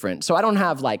hit different. So I don't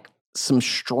have some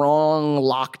strong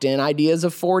locked in ideas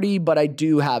of 40, but I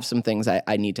do have some things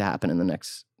I need to happen in the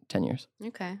next 10 years.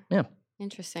 Okay. Yeah.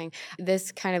 Interesting.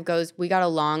 This kind of goes, we got a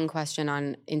long question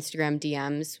on Instagram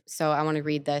DMs, so I want to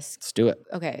read this. Let's do it.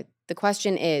 Okay. The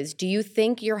question is, do you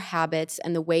think your habits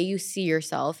and the way you see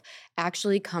yourself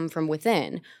actually come from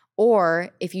within? Or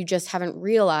if you just haven't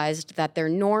realized that they're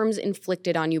norms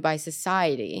inflicted on you by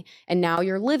society, and now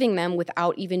you're living them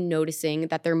without even noticing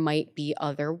that there might be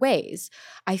other ways.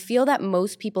 I feel that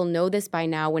most people know this by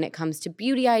now when it comes to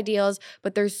beauty ideals,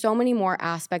 but there's so many more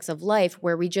aspects of life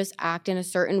where we just act in a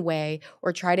certain way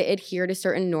or try to adhere to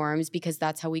certain norms because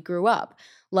that's how we grew up.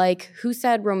 Who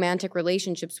said romantic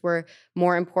relationships were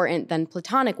more important than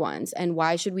platonic ones? And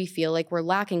why should we feel like we're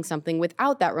lacking something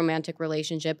without that romantic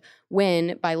relationship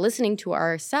when, by listening to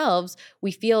ourselves,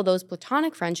 we feel those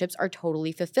platonic friendships are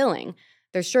totally fulfilling?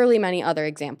 There's surely many other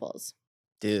examples.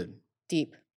 Dude.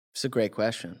 Deep. It's a great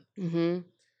question. Mm-hmm.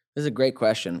 This is a great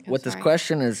question. This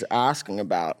question is asking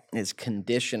about is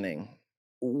conditioning.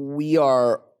 We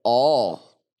are all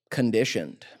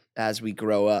conditioned as we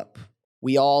grow up.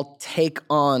 We all take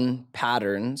on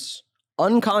patterns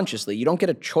unconsciously. You don't get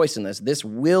a choice in this. This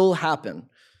will happen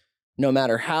no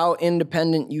matter how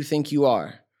independent you think you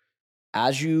are.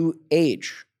 as you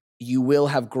age, you will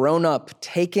have grown up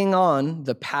taking on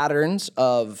the patterns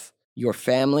of your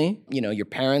family, your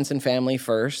parents and family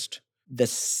first,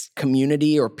 this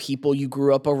community or people you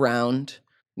grew up around,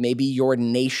 maybe your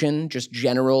nation, just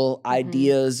general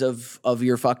ideas of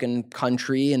your fucking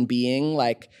country and being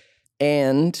like,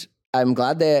 and I'm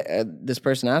glad that this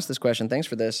person asked this question. Thanks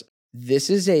for this. This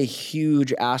is a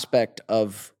huge aspect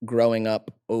of growing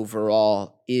up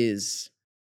overall is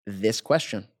this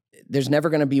question. There's never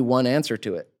going to be one answer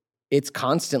to it. It's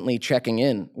constantly checking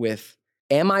in with,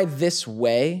 am I this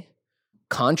way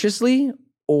consciously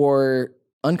or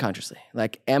unconsciously?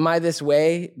 Like, am I this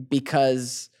way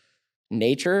because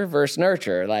nature versus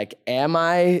nurture? Like, am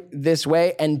I this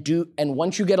way? And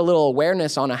once you get a little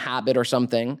awareness on a habit or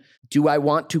something, do I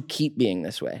want to keep being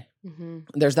this way? Mm-hmm.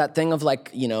 There's that thing of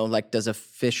like, does a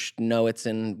fish know it's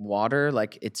in water?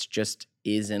 Like, it's just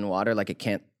is in water. Like, it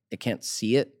can't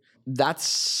see it.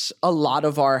 That's a lot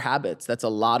of our habits. That's a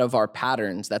lot of our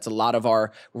patterns. That's a lot of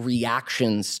our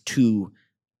reactions to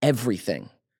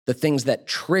everything. The things that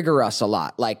trigger us a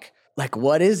lot. Like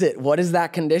what is it? What is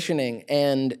that conditioning?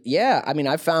 And yeah, I mean,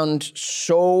 I found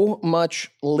so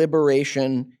much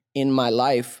liberation in my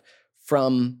life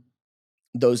from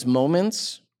those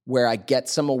moments where I get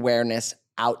some awareness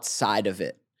outside of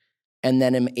it and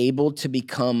then am able to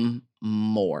become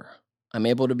more. I'm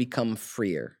able to become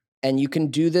freer. And you can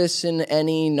do this in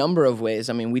any number of ways.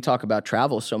 I mean, we talk about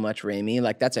travel so much, Rami.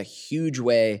 Like, that's a huge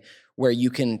way where you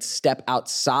can step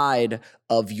outside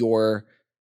of your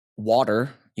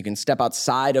water. You can step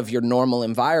outside of your normal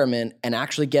environment and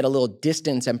actually get a little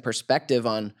distance and perspective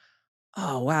on,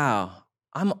 oh, wow,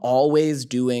 I'm always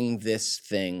doing this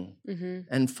thing. Mm-hmm.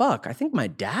 And fuck, I think my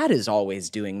dad is always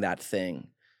doing that thing.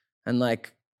 And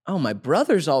like, oh, my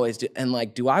brother's always and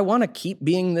like, do I want to keep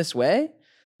being this way?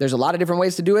 There's a lot of different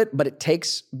ways to do it, but it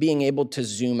takes being able to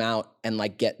zoom out and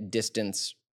like get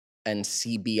distance and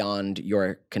see beyond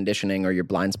your conditioning or your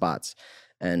blind spots.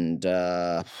 And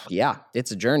yeah,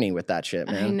 it's a journey with that shit,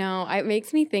 man. I know. It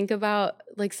makes me think about,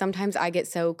 like, sometimes I get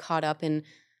so caught up in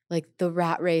like the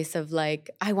rat race of like,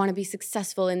 I want to be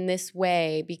successful in this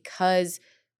way because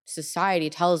society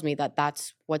tells me that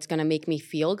that's what's going to make me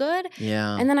feel good.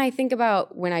 Yeah. And then I think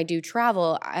about when I do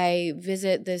travel, I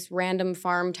visit this random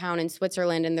farm town in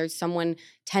Switzerland and there's someone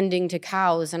tending to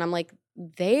cows. And I'm like,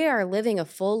 they are living a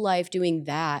full life doing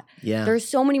that. Yeah. There's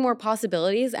so many more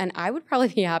possibilities and I would probably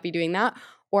be happy doing that.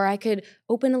 Or I could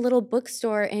open a little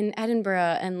bookstore in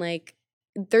Edinburgh and like,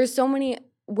 there's so many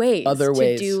ways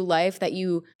to do life that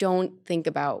you don't think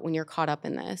about when you're caught up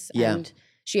in this. Yeah. And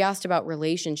she asked about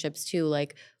relationships too.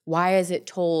 Like, why is it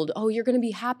told, oh, you're going to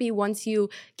be happy once you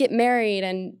get married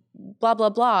and blah, blah,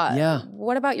 blah. Yeah.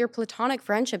 What about your platonic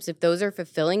friendships? If those are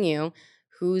fulfilling you,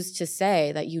 who's to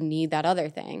say that you need that other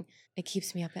thing? It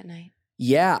keeps me up at night.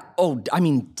 Yeah. Oh, I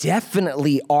mean,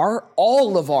 definitely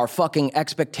all of our fucking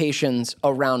expectations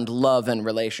around love and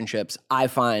relationships, I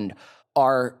find,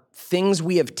 are things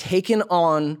we have taken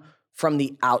on from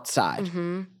the outside.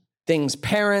 Mm-hmm. Things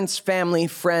parents, family,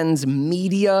 friends,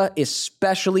 media,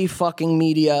 especially fucking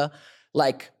media.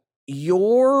 Like,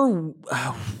 your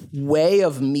way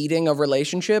of meeting a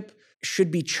relationship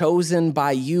should be chosen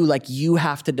by you. Like, you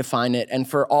have to define it. And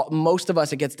for most of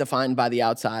us, it gets defined by the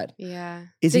outside. Yeah.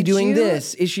 Is he doing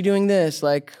this? Is she doing this?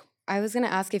 Like, I was going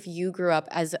to ask if you grew up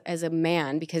as a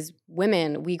man, because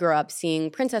women, we grew up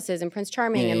seeing princesses and Prince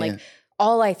Charming and like,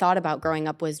 all I thought about growing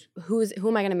up was who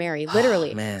am I going to marry?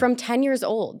 Literally, from 10 years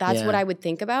old. That's what I would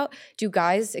think about. Do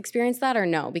guys experience that or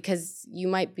no? Because you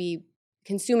might be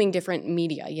consuming different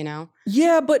media, you know?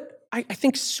 Yeah, but I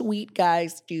think sweet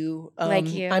guys do. Like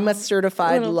you. I'm a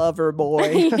certified lover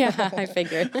boy. Yeah, I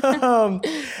figured.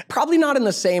 Probably not in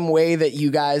the same way that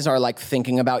you guys are like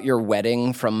thinking about your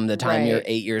wedding from the time you're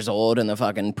 8 years old and the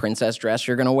fucking princess dress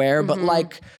you're gonna wear, but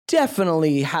like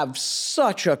definitely have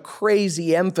such a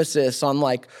crazy emphasis on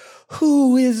like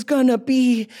who is gonna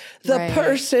be the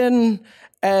person.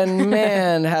 And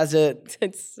man, has it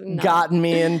gotten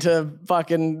me into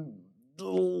fucking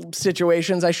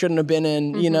situations I shouldn't have been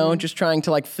in, you know, just trying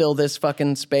to like fill this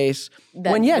fucking space.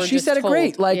 When she said it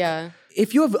great. Like,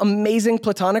 if you have amazing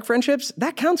platonic friendships,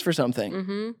 that counts for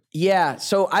something. Yeah.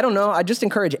 So I don't know. I just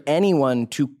encourage anyone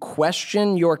to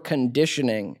question your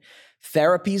conditioning.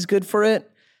 Therapy's good for it.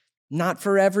 Not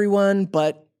for everyone,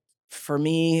 but for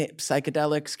me,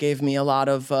 psychedelics gave me a lot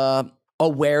of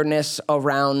awareness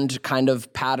around kind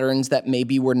of patterns that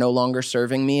maybe were no longer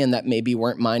serving me and that maybe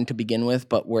weren't mine to begin with,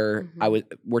 but were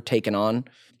taken on.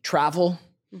 Travel's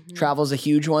a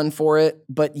huge one for it.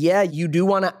 But yeah, you do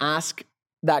want to ask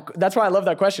That's why I love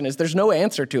that question is there's no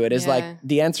answer to it. It's Yeah. like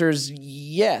the answer is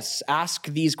yes. Ask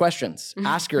these questions.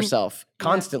 Ask yourself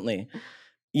constantly.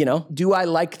 You know, do I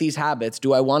like these habits?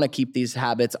 Do I want to keep these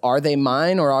habits? Are they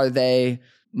mine or are they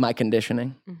my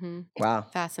conditioning? Wow.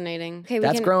 Fascinating. Okay,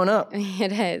 That's growing up.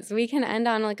 It is. We can end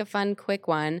on like a fun, quick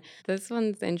one. This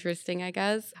one's interesting, I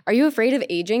guess. Are you afraid of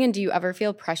aging and do you ever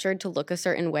feel pressured to look a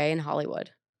certain way in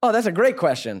Hollywood? Oh, that's a great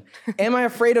question. Am I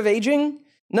afraid of aging?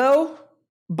 No,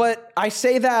 but I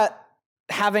say that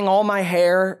having all my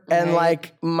hair and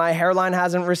like my hairline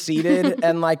hasn't receded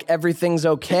and like everything's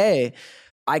okay.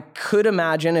 I could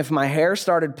imagine if my hair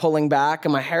started pulling back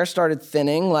and my hair started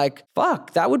thinning, like,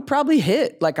 fuck, that would probably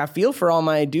hit. Like, I feel for all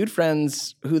my dude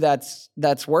friends who that's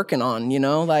working on, you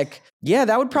know? Like, yeah,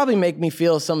 that would probably make me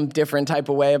feel some different type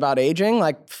of way about aging.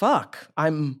 Like, fuck,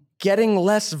 I'm getting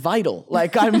less vital.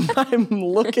 Like, I'm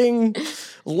looking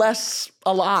less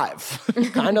alive.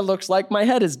 Kind of looks like my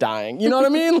head is dying. You know what I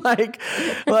mean? Like,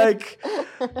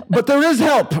 but there is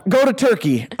help. Go to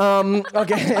Turkey.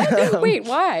 Okay. Wait,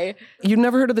 why? You've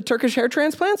never heard of the Turkish hair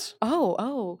transplants?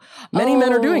 Oh. Many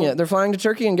men are doing it. They're flying to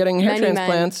Turkey and getting hair Many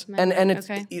transplants. men. And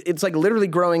it's like literally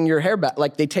growing your hair back.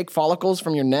 Like they take follicles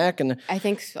from your neck and I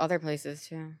think other places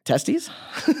too. testes.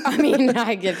 I mean,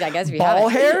 I guess if you Ball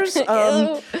have hairs.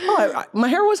 Ew. My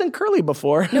hair wasn't curly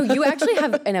before. No, you actually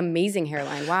have an amazing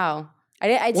hairline. Wow.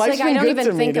 I Life's don't been good even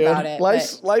to me, think dude. about it.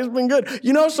 Life's been good.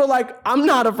 You know, so like I'm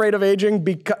not afraid of aging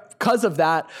because of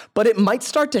that, but it might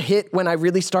start to hit when I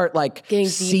really start like Getting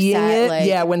seeing set, it.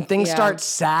 like, When things start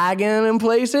sagging in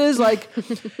places. Like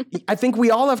I think we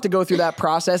all have to go through that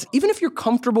process. Even if you're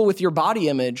comfortable with your body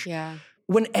image. Yeah.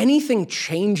 When anything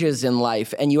changes in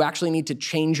life and you actually need to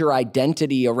change your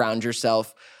identity around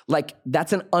yourself, like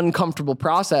that's an uncomfortable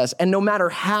process. And no matter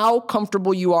how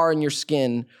comfortable you are in your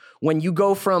skin, when you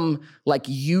go from like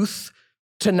youth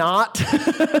to not,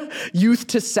 youth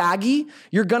to saggy,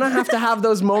 you're gonna have to have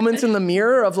those moments in the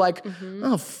mirror of like,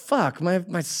 oh fuck, my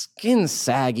skin's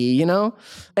saggy, you know?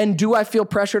 And do I feel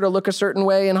pressure to look a certain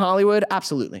way in Hollywood?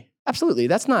 Absolutely. Absolutely.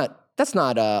 That's not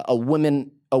a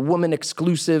woman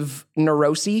exclusive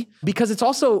neurosis, because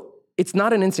it's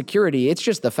not an insecurity. It's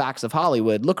just the facts of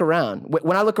Hollywood. Look around.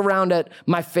 When I look around at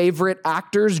my favorite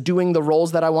actors doing the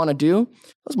roles that I want to do,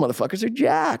 those motherfuckers are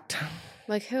jacked.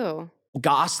 Like who?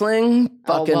 Gosling,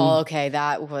 fucking okay,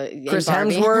 that was Chris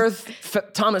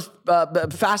Hemsworth, Thomas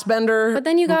Fassbender. But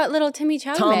then you got little Timmy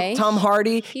Chalamet. Tom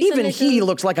Hardy. Even he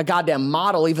looks like a goddamn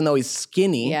model, even though he's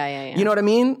skinny. Yeah. You know what I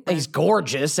mean? And he's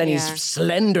gorgeous, and he's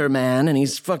slender, man, and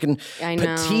he's fucking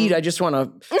petite. I just want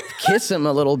to kiss him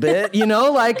a little bit, you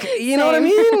know? Like, you know what I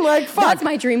mean? Like, fuck. That's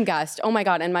my dream guest. Oh my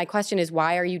God. And my question is,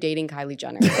 why are you dating Kylie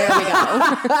Jenner? There we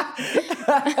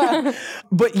go.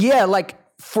 But yeah, like,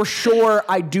 for sure,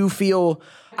 I'd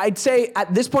say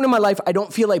at this point in my life, I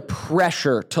don't feel a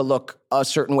pressure to look a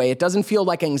certain way. It doesn't feel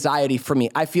like anxiety for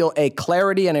me. I feel a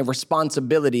clarity and a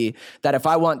responsibility that if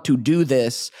I want to do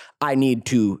this, I need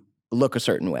to look a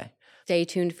certain way. Stay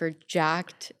tuned for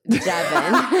Jacked Devin.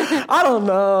 I don't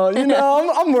know. You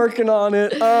know, I'm working on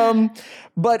it.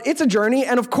 But it's a journey.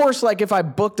 And of course, like if I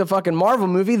booked a fucking Marvel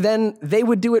movie, then they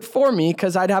would do it for me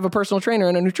because I'd have a personal trainer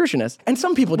and a nutritionist. And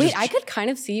some people just... Wait, I could kind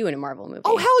of see you in a Marvel movie.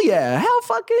 Oh, hell yeah. Hell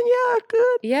fucking yeah.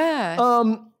 Good. Yeah.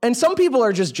 And some people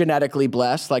are just genetically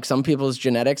blessed, like some people's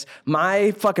genetics. My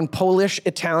fucking Polish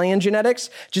Italian genetics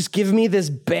just give me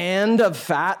this band of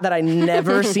fat that I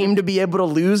never seem to be able to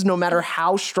lose no matter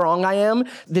how strong I am.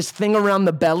 This thing around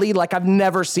the belly, like I've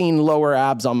never seen lower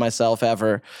abs on myself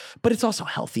ever. But it's also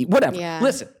healthy, whatever. Yeah.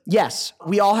 Listen, yes,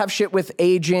 we all have shit with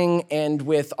aging and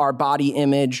with our body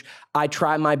image. I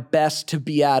try my best to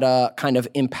be at a kind of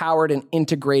empowered and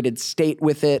integrated state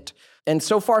with it. And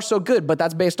so far, so good, but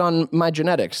that's based on my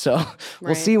genetics. So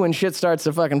we'll see when shit starts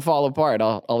to fucking fall apart.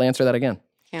 I'll answer that again.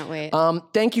 Can't wait.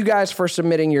 Thank you guys for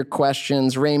submitting your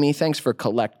questions. Rami, thanks for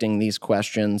collecting these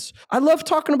questions. I love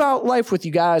talking about life with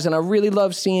you guys, and I really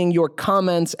love seeing your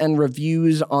comments and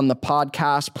reviews on the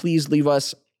podcast. Please leave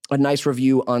us a nice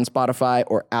review on Spotify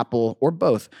or Apple or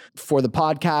both for the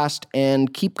podcast,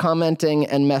 and keep commenting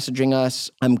and messaging us.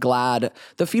 I'm glad.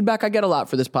 The feedback I get a lot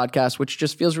for this podcast, which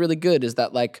just feels really good, is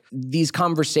that like these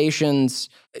conversations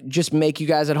just make you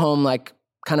guys at home like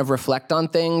kind of reflect on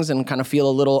things and kind of feel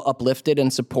a little uplifted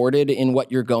and supported in what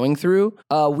you're going through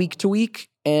week to week.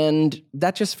 And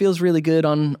that just feels really good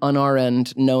on our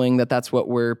end, knowing that that's what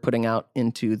we're putting out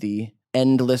into the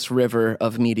endless river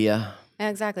of media.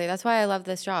 Exactly. That's why I love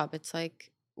this job. It's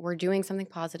like we're doing something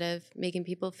positive, making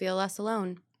people feel less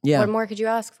alone. Yeah. What more could you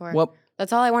ask for? Well,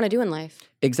 that's all I want to do in life.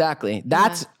 Exactly.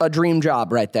 That's a dream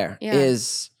job right there,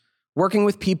 is working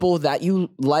with people that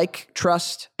you like,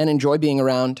 trust, and enjoy being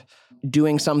around,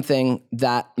 doing something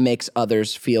that makes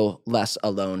others feel less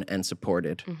alone and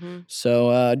supported.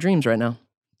 So dreams right now.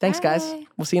 Thanks, guys.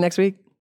 We'll see you next week.